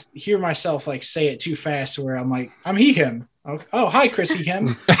hear myself like say it too fast, where I'm like, I'm he, him. Oh, hi, Chris, he, him.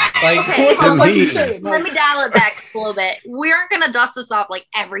 Like, okay, what the fuck you saying? Let me dial it back a little bit. We aren't gonna dust this off like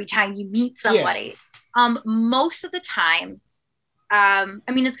every time you meet somebody. Yeah. Most of the time, I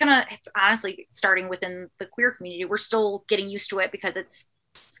mean, it's honestly starting within the queer community. We're still getting used to it because it's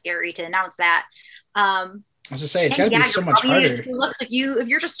scary to announce that. I was to say, it's got to be so much harder. It looks like if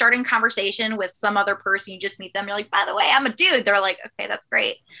you're just starting conversation with some other person, you just meet them, you're like, by the way, I'm a dude. They're like, okay, that's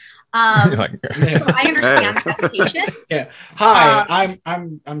great. So I understand the hesitation. Yeah. Hi,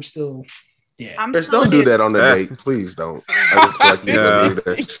 I'm still. Yeah. Don't do that on a date, please. Don't. I just like you do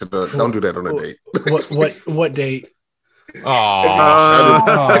that. Don't do that on a date. What date? Oh,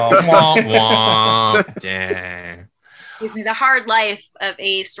 dang. Excuse me, the hard life of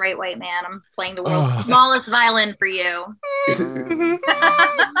a straight white man. I'm playing the world's smallest violin for you. All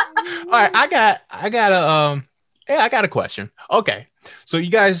right, I got a question. Okay, so you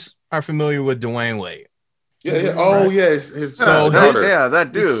guys are familiar with Dwayne Wade? Yeah. Oh, right? Yeah. His that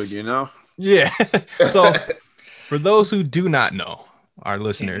dude. You know. Yeah. So, for those who do not know, our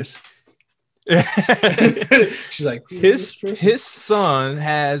listeners, she's like, his son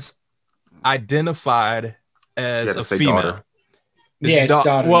has identified as a female. It's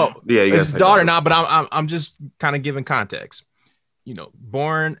daughter. Well, yeah, it's daughter now, but I'm just kind of giving context. You know,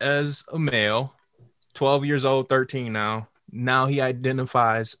 born as a male, 12 years old, 13 now. Now he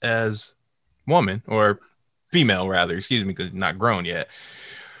identifies as woman or female, rather. Excuse me, because not grown yet.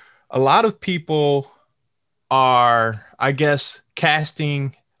 A lot of people are, I guess,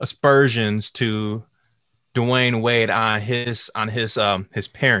 casting aspersions to Dwayne Wade on his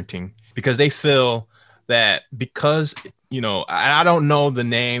parenting, because they feel that because, you know, I don't know the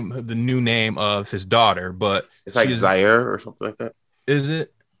new name of his daughter, but it's like Zaire or something like that. Is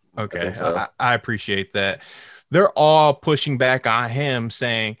it? Okay. I appreciate that. They're all pushing back on him,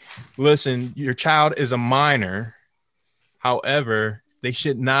 saying, listen, your child is a minor. However, they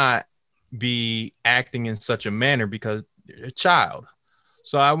should not be acting in such a manner because they're a child.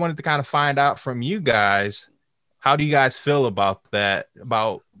 So I wanted to kind of find out from you guys, how do you guys feel about that,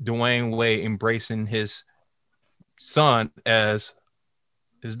 about Dwayne Wade embracing his son as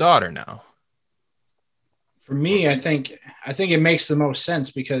his daughter now? For me, I think it makes the most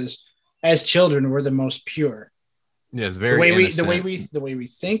sense, because as children, we're the most pure. Yeah, it's very the way we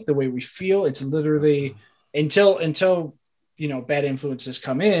think, the way we feel. It's literally until you know, bad influences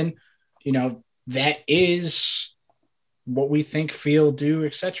come in, you know, that is what we think, feel, do,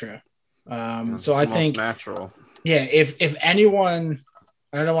 etc. So I think natural. Yeah, if anyone,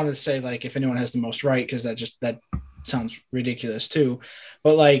 I don't want to say like if anyone has the most right, because that sounds ridiculous too,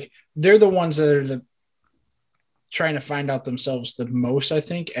 but like they're the ones that are trying to find out themselves the most, I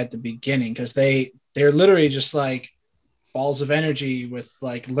think, at the beginning, because they're literally just like balls of energy with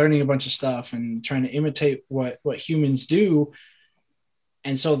like learning a bunch of stuff and trying to imitate what humans do,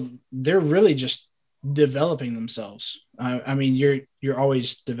 and so they're really just developing themselves. I mean, you're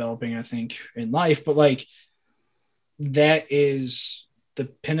always developing, I think, in life, but like that is the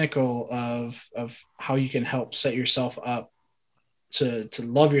pinnacle of how you can help set yourself up to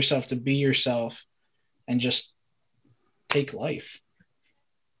love yourself, to be yourself, and just take life.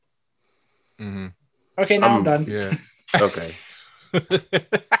 Mm-hmm. Okay, now I'm done. Yeah. Okay.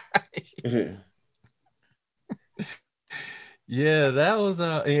 Yeah, that was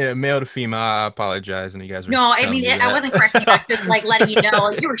male to female. I apologize, and you guys were. No, I mean, I wasn't correcting. I was just like letting you know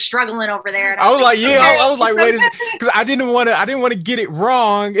you were struggling over there. I was like, I was like, wait, because I didn't want to get it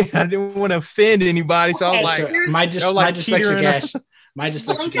wrong. I didn't want to offend anybody, so I was like, so my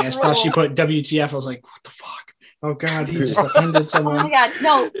dyslexic ass thought she put WTF. I was like, what the fuck? Oh God, he just offended someone. Oh my God,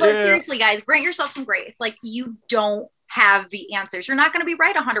 no, but seriously, guys, grant yourself some grace. Like, you don't have the answers. You're not going to be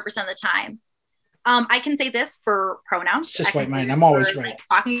right 100% of the time. I can say this for pronouns. Cis white man, I'm always right. Like,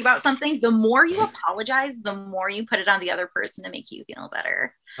 talking about something, the more you apologize, the more you put it on the other person to make you feel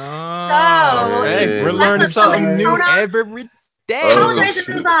better. Hey, we're learning something new every day. Apologize and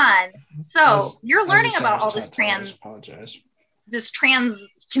move on. So you're learning about all this trans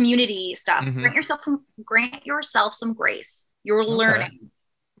community stuff. Mm-hmm. Grant yourself some grace. You're learning.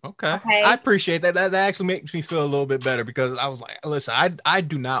 Okay. Okay. I appreciate that. That actually makes me feel a little bit better because I was like, listen, I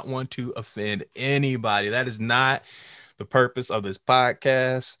do not want to offend anybody. That is not the purpose of this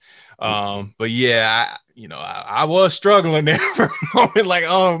podcast. But yeah, I was struggling there for a moment, like,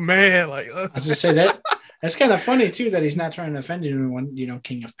 oh man, like I was just say that's kind of funny too that he's not trying to offend anyone,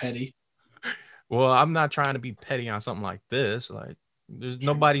 King of Petty. Well, I'm not trying to be petty on something like this. Like,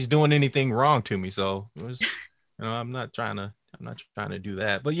 nobody's doing anything wrong to me, so it was, I'm not trying to do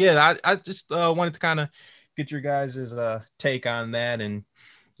that. But yeah, I just wanted to kind of get your guys' take on that, and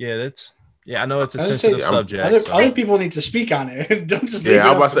yeah, I know it's a sensitive subject. Other people need to speak on it. Don't just leave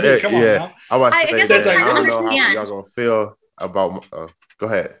yeah. I'm about to say Come on now. I'm about to say that. I don't know how y'all gonna feel about. Go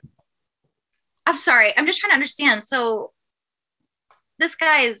ahead. I'm sorry. I'm just trying to understand. So this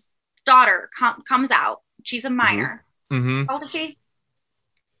guy's daughter comes out. She's a minor. Mm-hmm. How old is she?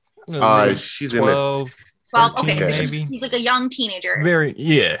 She's 12. 12. Okay, maybe. She's like a young teenager.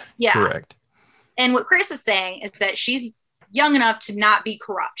 Yeah. Correct. And what Chris is saying is that she's young enough to not be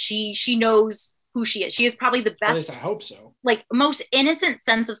corrupt. She knows who she is. She is probably the best. At least I hope so. Like most innocent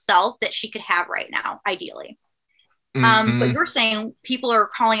sense of self that she could have right now, ideally. Mm-hmm. But you're saying people are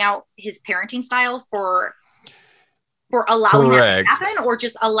calling out his parenting style for allowing that to happen, or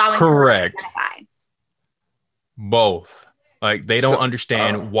just allowing her to identify? Both. Like they don't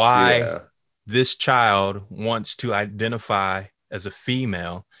understand why this child wants to identify as a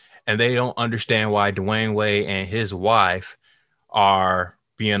female, and they don't understand why Dwayne Wade and his wife are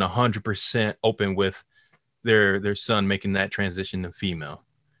being 100% open with their son making that transition to female.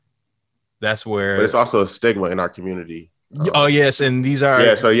 That's where. But it's also a stigma in our community. Oh yes, and these are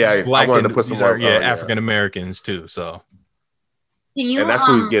Black I wanted to put some more African Americans too. So. And that's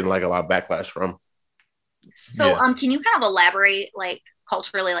who he's getting like a lot of backlash from. So, can you kind of elaborate, like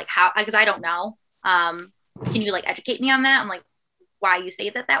culturally, like how? Because I don't know. Can you like educate me on that? I'm like, why you say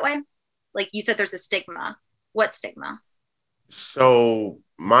that way? Like you said, there's a stigma. What stigma? So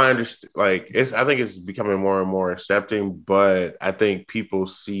I think it's becoming more and more accepting, but I think people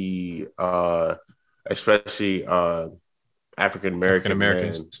see, especially African American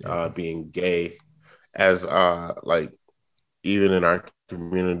men being gay, as like even in our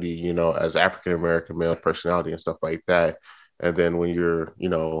community, as African American male personality and stuff like that. And then when you're,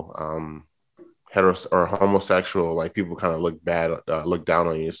 hetero or homosexual, like people kind of look down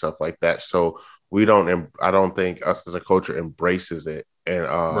on you and stuff like that. So I don't think us as a culture embraces it, and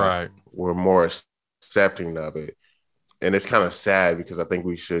we're more accepting of it. And it's kind of sad because I think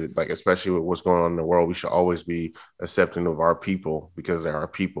we should, like, especially with what's going on in the world, we should always be accepting of our people because they're our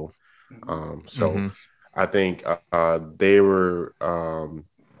people. I think they were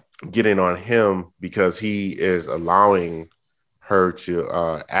getting on him because he is allowing her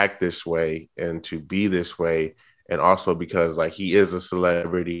to act this way and to be this way, and also because like he is a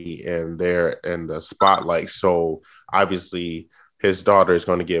celebrity and they're in the spotlight. So obviously his daughter is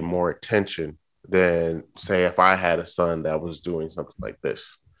going to get more attention than, say, if I had a son that was doing something like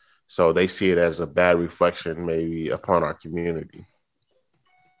this. So they see it as a bad reflection maybe upon our community.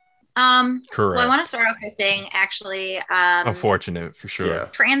 Correct. Well, I want to start off by saying, actually, unfortunate for sure. Yeah.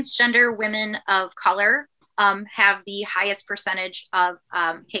 Transgender women of color have the highest percentage of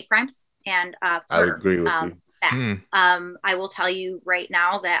hate crimes and I agree with you. I will tell you right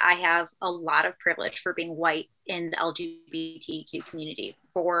now that I have a lot of privilege for being white in the LGBTQ community.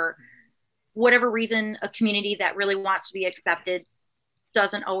 For whatever reason, a community that really wants to be accepted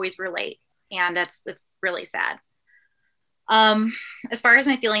doesn't always relate, and it's really sad. As far as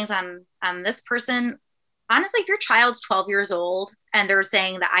my feelings on this person, honestly, if your child's 12 years old and they're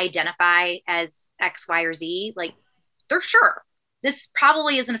saying that I identify as X, Y, or Z, like, they're sure. This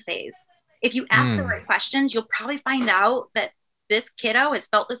probably isn't a phase. If you ask the right questions, you'll probably find out that this kiddo has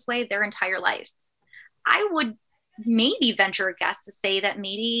felt this way their entire life. I would maybe venture a guess to say that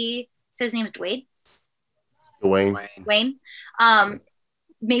maybe his name's Dwayne. Maybe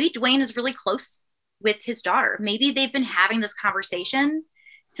Dwayne is really close with his daughter. Maybe they've been having this conversation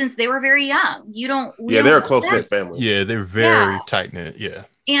since they were very young. They're a close-knit family. Yeah, they're very tight-knit. Yeah.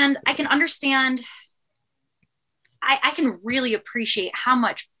 And I can understand, I can really appreciate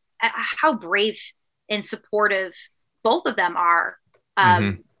how brave and supportive both of them are.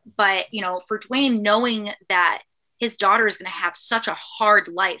 But, for Dwayne, knowing that his daughter is going to have such a hard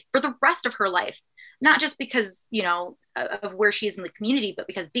life for the rest of her life, not just because, of where she is in the community, but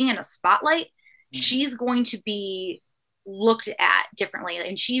because being in a spotlight, she's going to be looked at differently.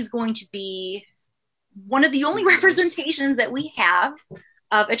 And she's going to be one of the only representations that we have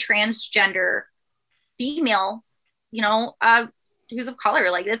of a transgender female, who's of color.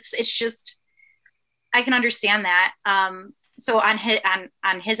 Like it's just, I can understand that. so on his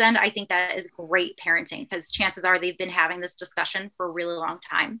end, I think that is great parenting, because chances are they've been having this discussion for a really long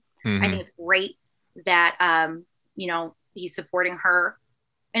time. I think it's great that, he's supporting her.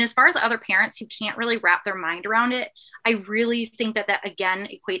 And as far as other parents who can't really wrap their mind around it, I really think that again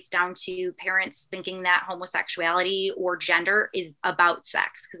equates down to parents thinking that homosexuality or gender is about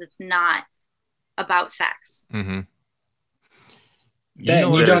sex, because it's not about sex.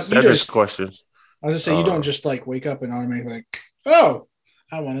 Questions. I was gonna say, you don't just like wake up and automatically like, oh,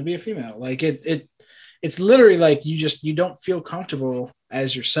 I want to be a female. Like it's literally like you don't feel comfortable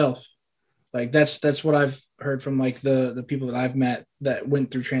as yourself. Like that's what I've heard from like the people that I've met that went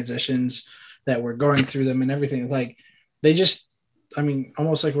through transitions, that were going through them and everything. Like they just, I mean,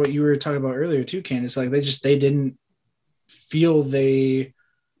 almost like what you were talking about earlier too, Candace. Like they didn't feel they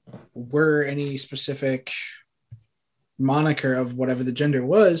were any specific moniker of whatever the gender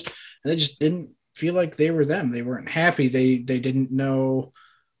was, and they just didn't feel like they were them. They weren't happy. They didn't know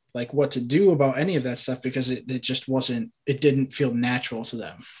like what to do about any of that stuff, because it just wasn't, it didn't feel natural to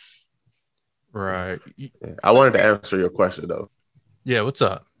them. Right. I wanted to answer your question though. Yeah, what's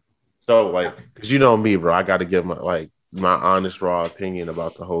up? So like, because you know me, bro, I got to give my honest raw opinion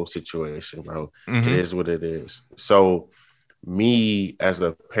about the whole situation, bro. It is what it is. So me as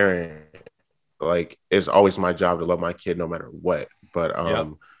a parent, like, it's always my job to love my kid no matter what. But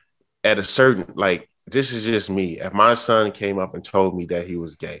at a certain, like, this is just me. If my son came up and told me that he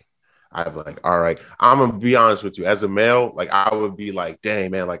was gay, I'd be like, all right, I'm gonna be honest with you. As a male, like, I would be like,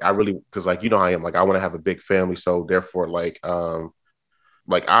 dang, man, like, I really, because like, you know how I am, like, I want to have a big family, so therefore, like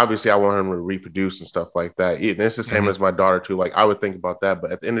obviously I want him to reproduce and stuff like that. And it's the same as my daughter too. Like, I would think about that,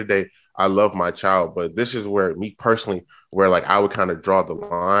 but at the end of the day, I love my child. But this is where me personally, where like I would kind of draw the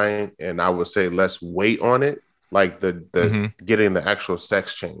line, and I would say let's wait on it, like the getting the actual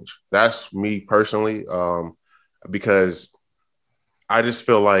sex change. That's me personally, because I just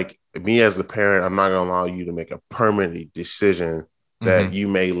feel like, me as the parent, I'm not gonna allow you to make a permanent decision that you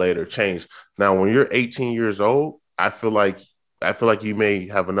may later change. Now, when you're 18 years old, I feel like you may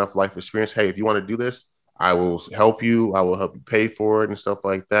have enough life experience. Hey, if you want to do this, I will help you. I will help you pay for it and stuff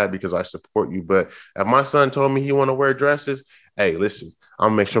like that, because I support you. But if my son told me he want to wear dresses, hey, listen,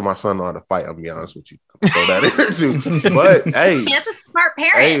 I'm gonna make sure my son know how to fight. I'm gonna be honest with you. Throw that in there too. But hey, that's a smart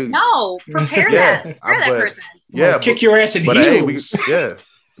parent. Hey, no, prepare that person. Yeah, kick your ass in heels.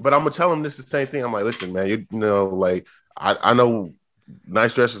 But I'm gonna tell him this the same thing. I'm like, listen, man, you know, like I know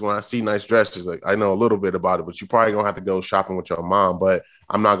nice dresses. When I see nice dresses, like, I know a little bit about it, but you probably gonna have to go shopping with your mom. But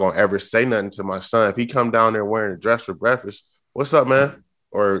I'm not gonna ever say nothing to my son. If he come down there wearing a dress for breakfast, what's up, man?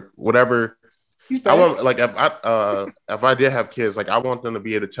 Or whatever. I want, like, if I did have kids, like, I want them to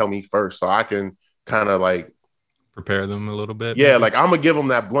be able to tell me first, so I can kind of like prepare them a little bit. Yeah, like, I'm gonna give them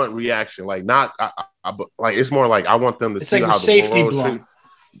that blunt reaction. Like, not like, it's more like I want them to see like how the safety blunt.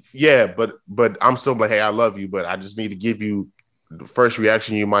 Yeah, but I'm still like, hey, I love you, but I just need to give you the first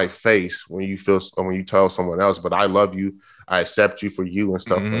reaction you might face when you tell someone else. But I love you, I accept you for you and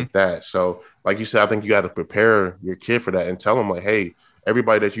stuff like that. So, like you said, I think you got to prepare your kid for that and tell them, like, hey,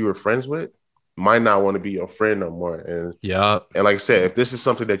 everybody that you were friends with might not want to be your friend no more. And and like I said, if this is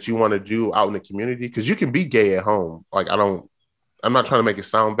something that you want to do out in the community, because you can be gay at home. Like, I'm not trying to make it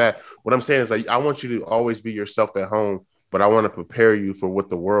sound bad. What I'm saying is, like, I want you to always be yourself at home, but I want to prepare you for what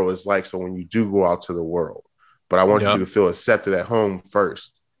the world is like. So when you do go out to the world, but I want you to feel accepted at home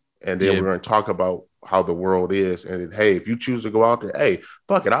first. And then we're going to talk about how the world is. And hey, if you choose to go out there, hey,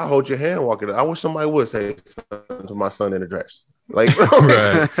 fuck it, I'll hold your hand walking. I wish somebody would say to my son in a dress. Like,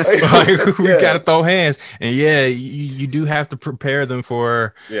 right. Like, we got to throw hands. And you do have to prepare them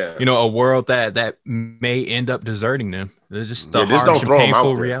for, you know, a world that may end up deserting them. There's just the harsh and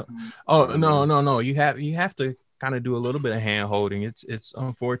painful reality. Oh, no. You have to kind of do a little bit of hand holding. It's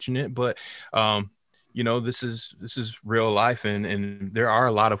unfortunate, but you know, this is real life, and there are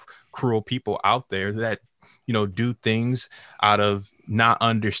a lot of cruel people out there that, you know, do things out of not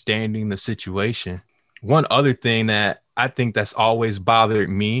understanding the situation. One other thing that I think that's always bothered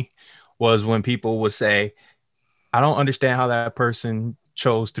me was when people would say, I don't understand how that person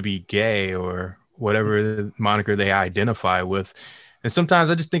chose to be gay or whatever moniker they identify with. And sometimes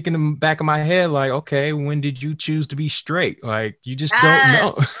I just think in the back of my head, like, okay, when did you choose to be straight? Like, you just don't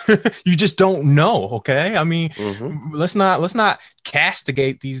know. You just don't know. Okay. I mean, let's not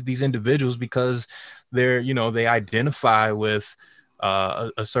castigate these individuals because they're, you know, they identify with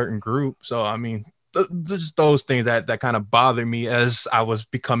a certain group. So, I mean, just those things that kind of bother me as I was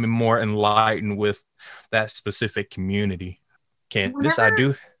becoming more enlightened with that specific community. Candace, I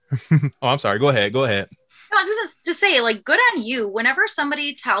do. Oh, I'm sorry. Go ahead. No, just say, like, good on you. Whenever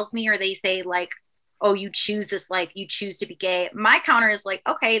somebody tells me or they say, like, oh, you choose this life, you choose to be gay. My counter is like,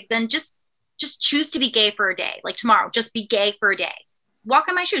 okay, then just choose to be gay for a day. Like tomorrow, just be gay for a day. Walk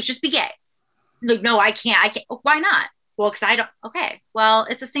in my shoes, just be gay. Like, no, I can't. Why not? Well, because I don't. Okay, well,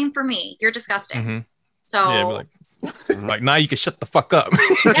 it's the same for me. You're disgusting. Mm-hmm. So yeah, like now you can shut the fuck up.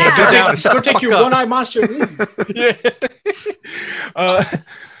 Yeah. Sit down and shut Go the take fuck your up. one-eyed monster. And leave. Yeah.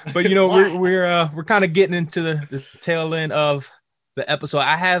 But you know, we're kind of getting into the tail end of the episode.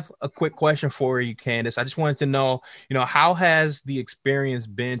 I have a quick question for you, Candace. I just wanted to know, you know, how has the experience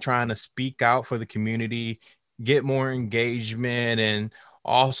been trying to speak out for the community, get more engagement, and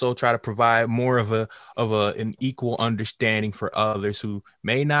also try to provide more of an equal understanding for others who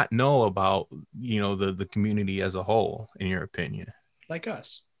may not know about, you know, the community as a whole, in your opinion? Like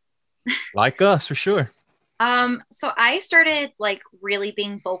us. Like us, for sure. So I started like really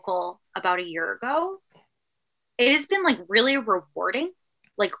being vocal about a year ago. It has been like really rewarding.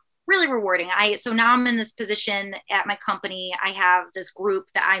 So now I'm in this position at my company. I have this group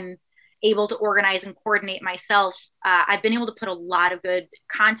that I'm able to organize and coordinate myself. I've been able to put a lot of good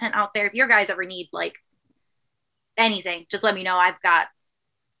content out there. If your guys ever need like anything, just let me know. I've got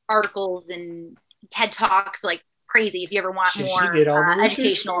articles and TED Talks like crazy. If you ever want more she did all the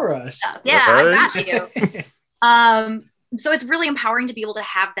educational for us. stuff. Yeah, I got you. So it's really empowering to be able to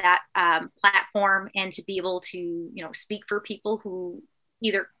have that platform and to be able to, you know, speak for people who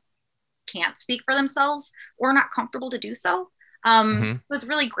either can't speak for themselves or not comfortable to do so. So it's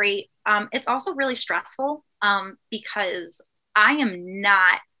really great. It's also really stressful because I am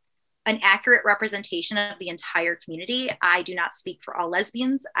not an accurate representation of the entire community. I do not speak for all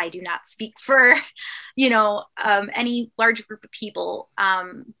lesbians. I do not speak for, you know, any large group of people.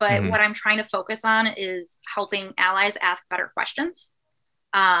 But what I'm trying to focus on is helping allies ask better questions,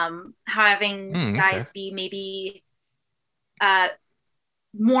 having guys be maybe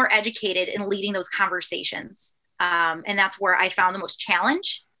more educated in leading those conversations. And that's where I found the most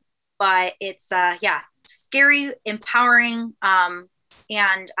challenge, but it's scary, empowering.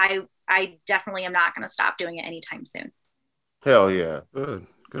 And I definitely am not going to stop doing it anytime soon. Hell yeah. Good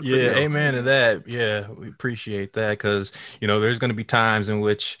for Yeah, you. amen to that. Yeah, we appreciate that, because, you know, there's going to be times in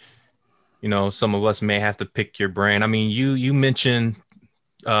which, you know, some of us may have to pick your brain. I mean, you mentioned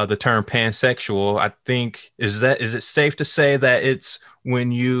the term pansexual. I think, is it safe to say that it's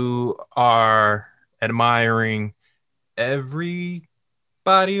when you are admiring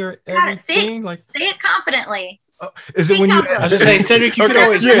everybody or everything? Say it confidently. Is it when you? I was just saying, Cedric, you could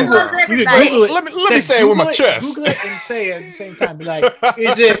always Google it. You could Google it. Let me say it with my chest. Google it and say it at the same time. Be like,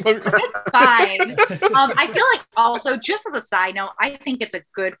 is it? It's fine. I feel like also, just as a side note, I think it's a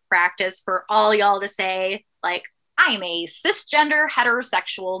good practice for all y'all to say, like, I am a cisgender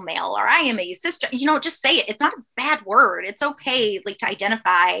heterosexual male, or I am a cisgender, you know, just say it. It's not a bad word. It's okay, like, to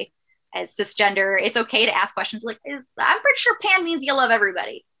identify as cisgender. It's okay to ask questions like, I'm pretty sure pan means you love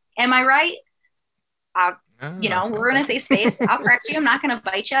everybody. Am I right? You know, we're in a safe space. I'll correct you. I'm not going to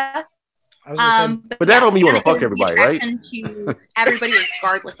bite you. But that don't mean you want to fuck everybody, right? To everybody,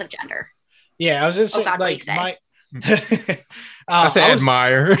 regardless of gender. Yeah, I was just God, like my. I say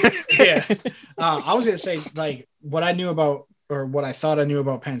admire. Yeah, I was gonna say like what I knew about, or what I thought I knew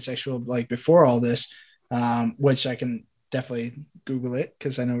about pansexual, like before all this, which I can definitely Google it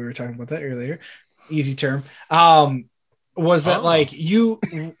because I know we were talking about that earlier. Easy term. Was that like you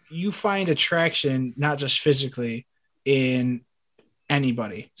find attraction not just physically in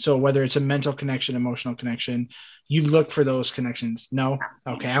anybody? So whether it's a mental connection, emotional connection, you look for those connections. No,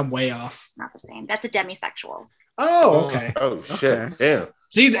 okay, I'm way off. Not the same. That's a demisexual. Oh, okay. Oh shit! Damn.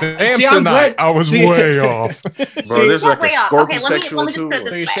 See, I'm glad. I was way off. Bro, there's like a scorpion let me sexual just too. put it this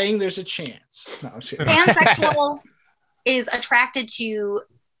So you're way. saying there's a chance? No, I'm serious. Pansexual is attracted to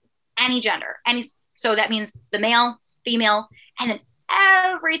any gender, so that means the male, female, and then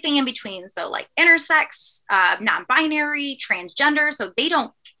everything in between. So like intersex, non-binary, transgender. So they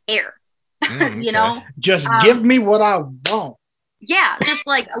don't care. You know, just give me what I want. Yeah, just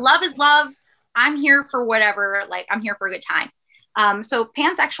like love is love. I'm here for whatever. Like I'm here for a good time. So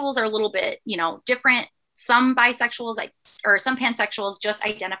pansexuals are a little bit, you know, different. Some bisexuals, or some pansexuals just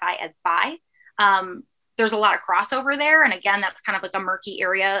identify as bi. There's a lot of crossover there, and again, that's kind of like a murky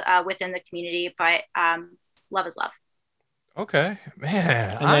area within the community. But love is love. Okay,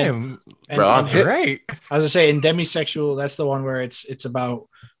 man, And I then- am Bro, I'm hit. great. I was gonna say, in demisexual, that's the one where it's about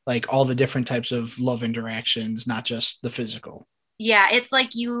like all the different types of love interactions, not just the physical. Yeah, it's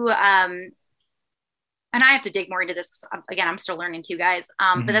like you and I have to dig more into this. Again, I'm still learning too, guys.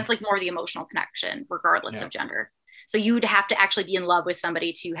 But that's like more the emotional connection, regardless of gender. So you would have to actually be in love with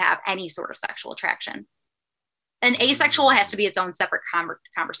somebody to have any sort of sexual attraction. And asexual has to be its own separate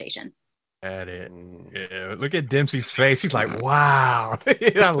conversation. at it. Mm. Yeah, look at Dempsey's face. He's like, wow.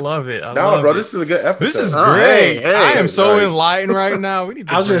 I love it. I No, love bro, it. this is a good episode. This is Oh, great. hey, I am so like- enlightened right now. We need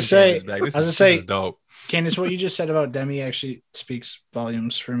to I was gonna bring say- Candace back. this This is dope. Candace, what you just said about Demi actually speaks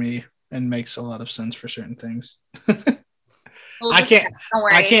volumes for me and makes a lot of sense for certain things. We'll I just- can't- Don't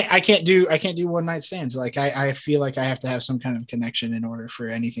worry. I can't do one night stands. Like I feel like I have to have some kind of connection in order for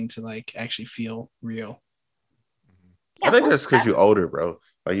anything to like actually feel real. Yeah, I think we'll that's because do you're older, bro.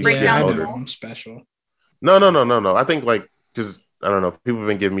 Like you Break get down I the older. know, I'm special. No. I think like because I don't know, people have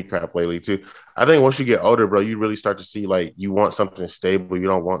been giving me crap lately too. I think once you get older, bro, you really start to see like you want something stable. You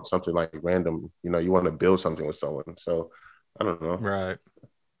don't want something like random. You know, you want to build something with someone. So I don't know. Right.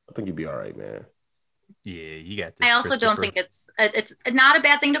 I think you'd be all right, man. Yeah, you got this. I also don't think it's not a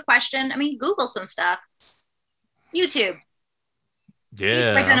bad thing to question. I mean, Google some stuff. YouTube. You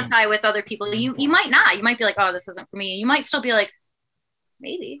Yeah. identify with other people. You might not. You might be like, oh, this isn't for me. You might still be like,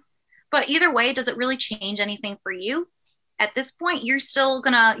 maybe. But either way, does it really change anything for you? At this point, you're still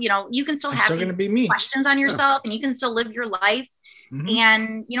gonna, you can still I'm have still gonna be me. questions on yourself, and you can still live your life, Mhm.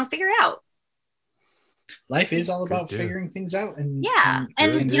 and figure it out. Life is all about Good dude. figuring things out and Yeah,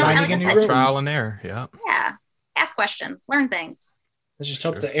 and, Good finding like a I new said, road. trial and error. Yeah. yeah, ask questions, learn things. Let's just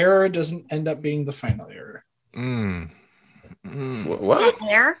hope Sure. the error doesn't end up being the final error. Mm. What?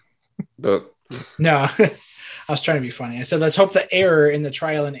 There, The No, I was trying to be funny. I said, let's hope the error in the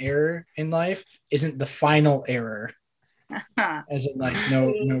trial and error in life isn't the final error, as in like no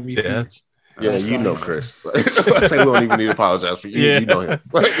repeats. yeah, That's you know, life. Chris. I say we don't even need to apologize for you. Yeah. You know him.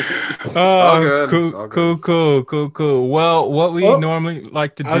 All good. It's all Cool. Well, what we Oh, normally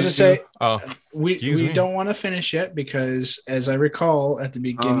like to do. I was just say oh, we Excuse me. don't want to finish yet because, as I recall, at the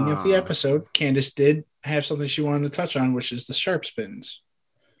beginning of the Ah. episode, Candace did have something she wanted to touch on, which is the sharp spins.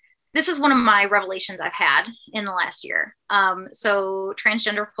 this is one of my revelations I've had in the last year. So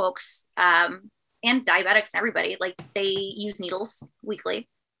transgender folks and diabetics and everybody, like they use needles weekly,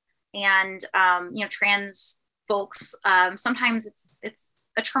 and trans folks sometimes it's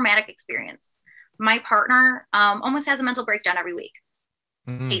a traumatic experience. My partner almost has a mental breakdown every week.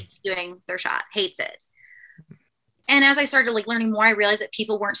 Hates doing their shot, hates it. And as I started like learning more, I realized that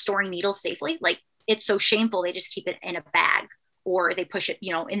people weren't storing needles safely. Like it's so shameful, they just keep it in a bag, or they push it,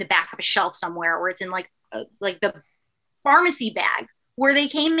 in the back of a shelf somewhere, or it's in like the pharmacy bag where they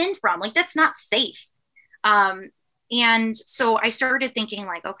came in from. Like that's not safe. And so I started thinking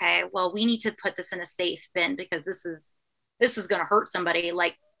like, okay, well, we need to put this in a safe bin because this is going to hurt somebody,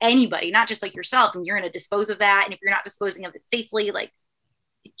 like anybody, not just like yourself. And you're going to dispose of that. And if you're not disposing of it safely, like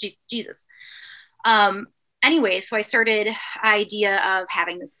Jesus. Anyway, so I started idea of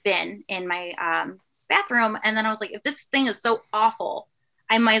having this bin in my bathroom. And then I was like, if this thing is so awful,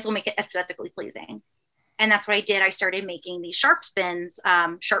 I might as well make it aesthetically pleasing. And that's what I did. I started making these sharp spins.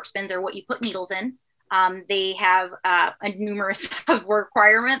 Sharp spins are what you put needles in. They have a numerous of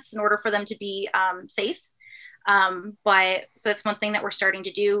requirements in order for them to be safe. But so it's one thing that we're starting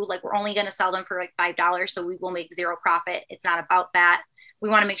to do. Like we're only going to sell them for like $5. So we will make zero profit. It's not about that. We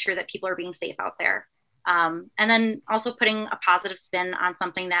want to make sure that people are being safe out there. And then also putting a positive spin on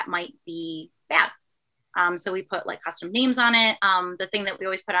something that might be bad. So we put like custom names on it. The thing that we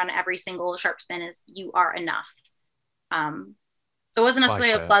always put on every single sharp spin is "You are enough." So it wasn't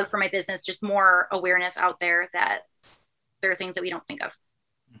necessarily Like a that. plug for my business, just more awareness out there that there are things that we don't think of,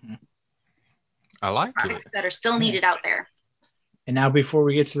 I like it. products that are still needed out there. And now, before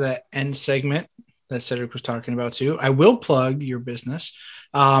we get to the end segment that Cedric was talking about too, I will plug your business.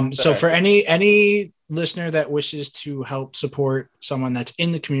 So for any listener that wishes to help support someone that's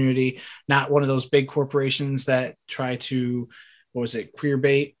in the community, not one of those big corporations that try to, queer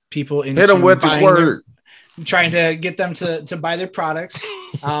bait people into Hit them with the buying word. trying to get them to buy their products.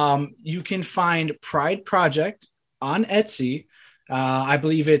 You can find Pride Project on Etsy. I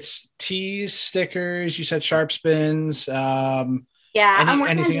believe it's tees, stickers. You said sharp spins. Yeah, I'm working on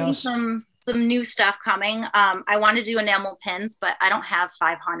anything doing else? some new stuff coming. I want to do enamel pins, but I don't have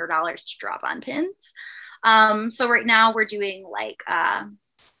 $500 to drop on pins. So right now we're doing like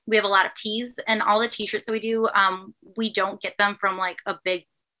we have a lot of tees, and all the t-shirts that we do, we don't get them from like a big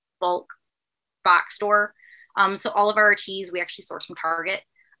bulk box store. So all of our tees we actually source from Target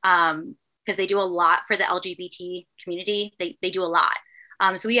because they do a lot for the LGBT community. They do a lot.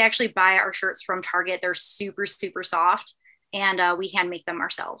 So we actually buy our shirts from Target. They're super, super soft, and we hand make them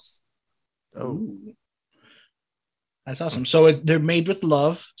ourselves. Ooh. That's awesome. So they're made with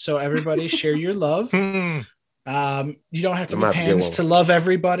love. So everybody share your love. You don't have to I'm be gonna have to get pans one. to love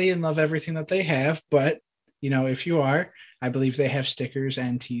everybody and love everything that they have, but if you are, I believe they have stickers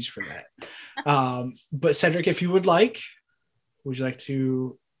and tees for that. But Cedric, if you would you like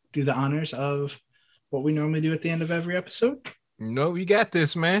to do the honors of what we normally do at the end of every episode? No, you got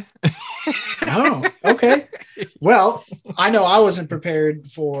this, man. Oh, okay. Well, I know I wasn't prepared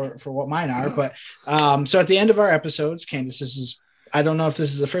for what mine are, but so at the end of our episodes, Candace, this is, I don't know if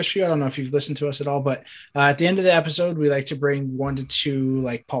this is the first few. I don't know if you've listened to us at all, but at the end of the episode, we like to bring 1 to 2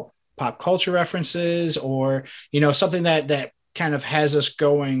 like pop culture references, or something that kind of has us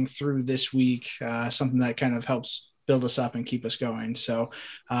going through this week, something that kind of helps build us up and keep us going. So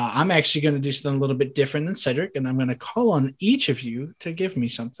I'm actually going to do something a little bit different than Cedric, and I'm going to call on each of you to give me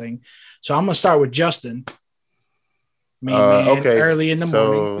something. So I'm going to start with Justin. Okay. Early in the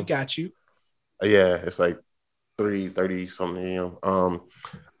morning, we got you. Yeah, it's like 3:30 something.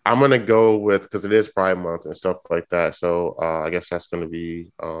 I'm gonna go with, because it is Pride Month and stuff like that. So I guess that's gonna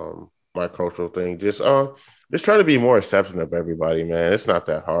be my cultural thing. Just try to be more accepting of everybody, man. It's not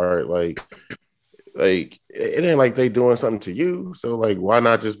that hard. Like it ain't like they doing something to you. So like, why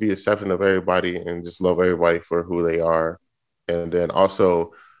not just be accepting of everybody and just love everybody for who they are? And then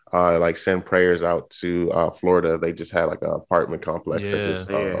also like send prayers out to Florida. They just had like an apartment complex.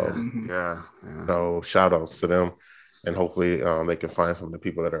 So shout outs to them, and hopefully they can find some of the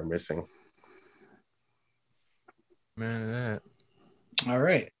people that are missing. Man, all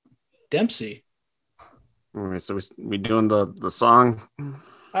right, Dempsey. All right, so we doing the song.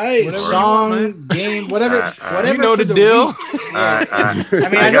 Song, game, whatever. You know the deal. I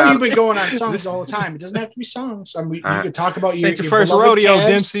mean, I know you've been going on songs the whole time. It doesn't have to be songs. I mean, you could talk about your first rodeo, Cavs.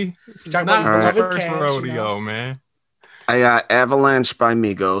 Dempsey. Talk about your beloved first Cavs, rodeo, man. I got Avalanche by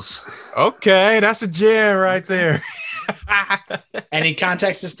Migos. Okay, that's a jam right there. Any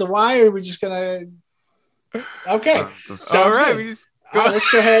context as to why, or are we just gonna? Okay, all right.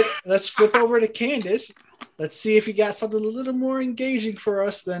 Let's go ahead. Let's flip over to Candace. Let's see if you got something a little more engaging for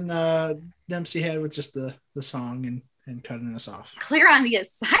us than Dempsey had with just the song and cutting us off. Clear on the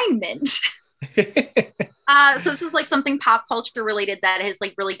assignment. So this is like something pop culture related that has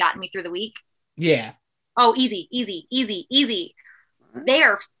like really gotten me through the week. Yeah. Oh, easy. They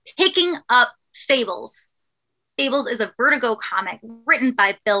are picking up Fables. Fables is a Vertigo comic written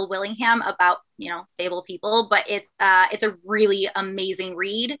by Bill Willingham about, fable people, but it's a really amazing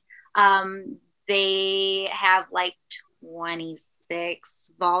read. They have like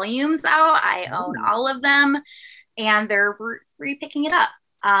 26 volumes out. I own all of them, and they're re-picking it up.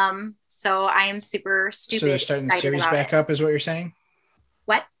 So I am super stupid. So they're starting the series back up, is what you're saying?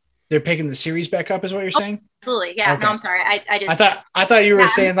 What? They're picking the series back up, is what you're saying? Absolutely, yeah. Okay. No, I'm sorry. I thought you were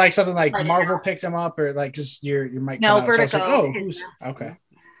saying like something like Marvel picked them up, or like because your mic. No, Vertigo. So I was like, who's okay?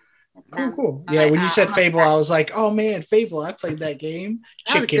 Cool. Yeah, when you said Fable, I was like, oh man, Fable. I played that game.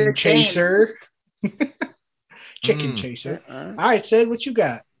 Chicken Chaser. Chicken Chaser. All right, Sid, what you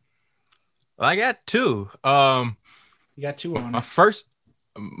got? Well, I got 2. You got 2 on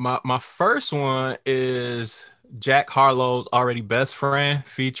my first one is Jack Harlow's Already Best Friend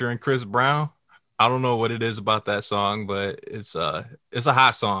featuring Chris Brown. I don't know what it is about that song, but it's a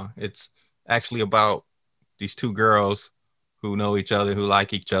hot song. It's actually about these 2 girls who know each other, who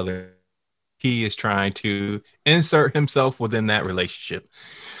like each other. He is trying to insert himself within that relationship.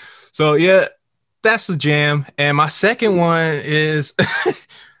 So yeah, that's the jam. And my second one is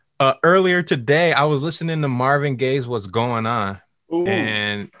earlier today, I was listening to Marvin Gaye's What's Going On. Ooh.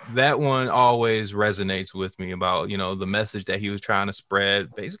 And that one always resonates with me about, the message that he was trying to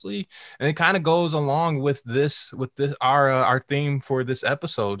spread, basically. And it kind of goes along with our theme for this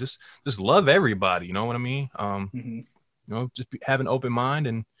episode. Just love everybody. You know what I mean? Just have an open mind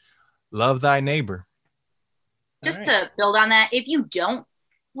and love thy neighbor. Just to build on that, if you don't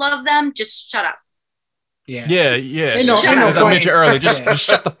love them, just shut up. Yeah. As I mentioned earlier, just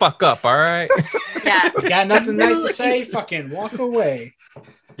shut the fuck up, all right? Yeah. You got nothing nice to say? Fucking walk away.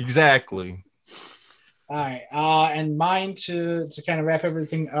 Exactly. All right. And mine to kind of wrap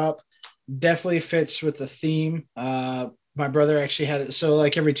everything up definitely fits with the theme. My brother actually had it. So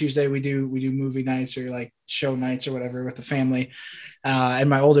like every Tuesday we do movie nights or like show nights or whatever with the family. And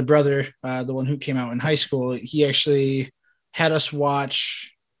my older brother, the one who came out in high school, he actually had us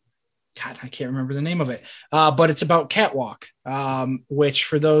watch, God, I can't remember the name of it, but it's about Catwalk, which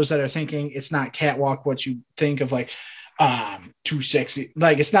for those that are thinking it's not Catwalk, what you think of like too sexy,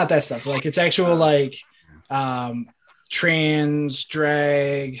 like it's not that stuff. Like it's actual like trans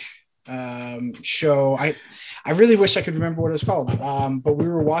drag show. I really wish I could remember what it was called, but we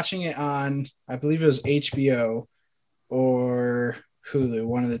were watching it on, I believe it was HBO or Hulu,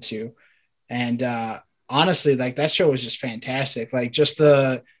 one of the two. And honestly, like that show was just fantastic. Like just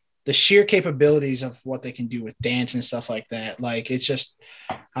the sheer capabilities of what they can do with dance and stuff like that. Like it's just,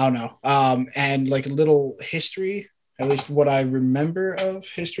 I don't know. And like a little history at least what I remember of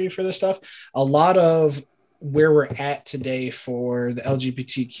history for this stuff, a lot of where we're at today for the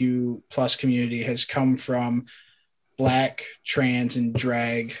LGBTQ plus community has come from Black, trans, and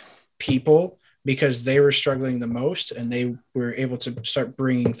drag people, because they were struggling the most and they were able to start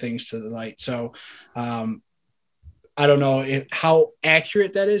bringing things to the light. So I don't know how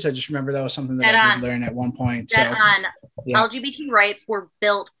accurate that is. I just remember that was something that I did learn at one point. Yeah. LGBT rights were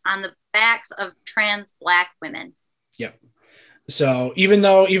built on the backs of trans Black women. Yep. So even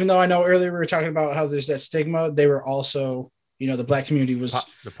though I know earlier we were talking about how there's that stigma, they were also, the Black community was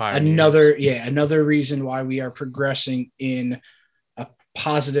another reason why we are progressing in a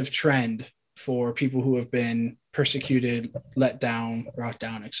positive trend for people who have been persecuted, let down, brought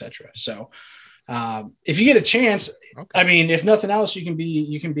down, etc. So if you get a chance, I mean, if nothing else, you can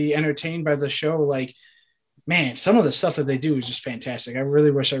be entertained by the show. Like, man, some of the stuff that they do is just fantastic. I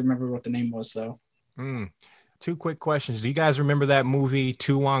really wish I remember what the name was, though. Two quick questions. Do you guys remember that movie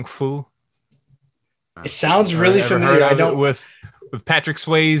To Wong Foo? It sounds really familiar. I don't with Patrick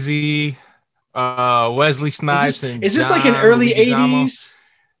Swayze, Wesley Snipes, is this like an early 80s?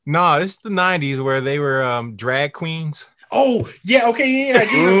 No, this is the 90s where they were drag queens. Oh, yeah. Okay. Yeah.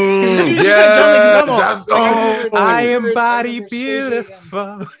 I am body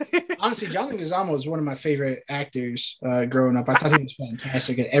beautiful. Honestly, John Leguizamo was one of my favorite actors growing up. I thought he was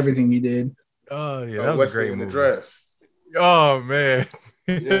fantastic at everything he did. Oh, yeah. That was a great movie. The dress. Oh, man.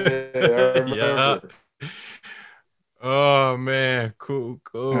 Yeah, I remember. Oh, man. Cool.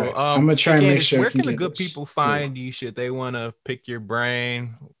 Right. I'm going to try and make sure. Where can the good people find you should they want to pick your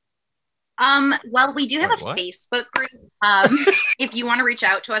brain? Well, we do have a Facebook group. If you want to reach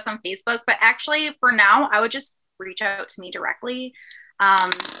out to us on Facebook, but actually for now, I would just reach out to me directly.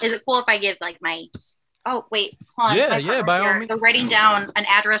 Is it cool if I give like my, oh wait, hold on. Yeah, by all means. They're writing down an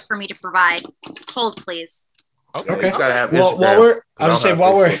address for me to provide. Hold, please. Okay. Well, while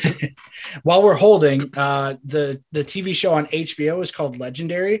we're holding, the TV show on HBO is called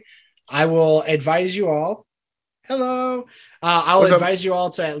Legendary. I will advise you all. Hello. I'll advise you all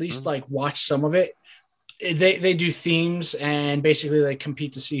to at least like watch some of it. They do themes and basically like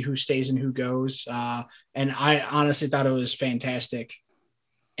compete to see who stays and who goes. And I honestly thought it was fantastic.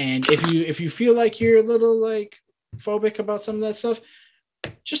 And if you feel like you're a little like phobic about some of that stuff,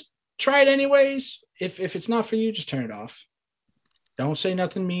 just try it anyways. If it's not for you, just turn it off. Don't say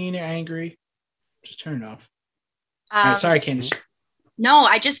nothing mean or angry. Just turn it off. All right, sorry, Candace. No,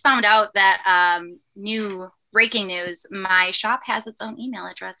 I just found out that new breaking news. My shop has its own email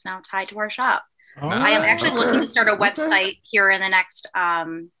address now tied to our shop. Oh, I am actually looking to start a website here in the next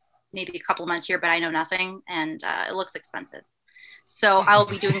maybe a couple months here, but I know nothing, and it looks expensive. So I'll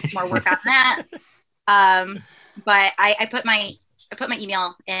be doing some more work on that. But I put my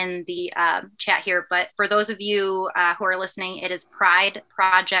email in the chat here. But for those of you who are listening, it is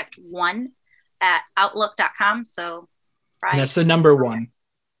prideproject1@outlook.com. So Pride. That's the number one.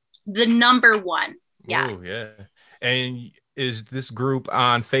 The number one. Yes. Oh, yeah. And is this group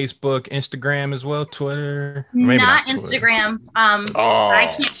on Facebook, Instagram as well, Twitter? Not Instagram.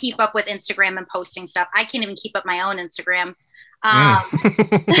 I can't keep up with Instagram and posting stuff. I can't even keep up my own Instagram.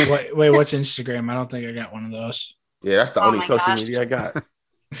 Wait, what's Instagram? I don't think I got one of those. Yeah, that's the only social media I got.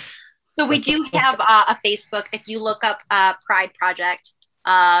 So we do have a Facebook. If you look up Pride Project,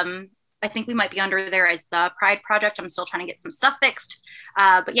 I think we might be under there as the Pride Project. I'm still trying to get some stuff fixed.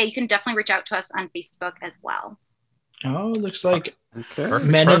 But yeah, you can definitely reach out to us on Facebook as well. Oh, looks like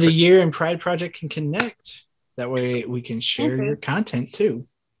Men of the Year and Pride Project can connect. That way we can share your content too.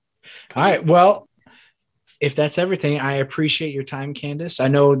 All right. Well, if that's everything, I appreciate your time, Candace. I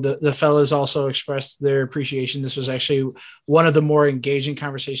know the fellas also expressed their appreciation. This was actually one of the more engaging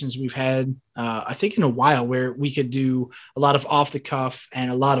conversations we've had, I think, in a while, where we could do a lot of off the cuff and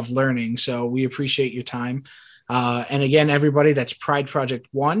a lot of learning. So we appreciate your time. And again, everybody, that's Pride Project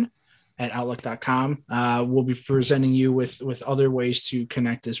 1 at outlook.com. We'll be presenting you with other ways to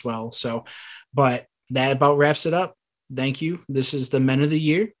connect as well. So, but that about wraps it up. Thank you. This is the Men of the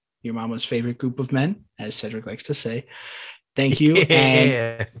Year, your mama's favorite group of men, as Cedric likes to say. Thank you,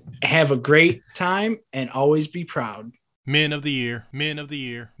 and have a great time, and always be proud. Men of the Year, Men of the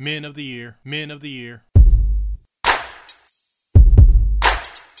Year, Men of the Year, Men of the Year.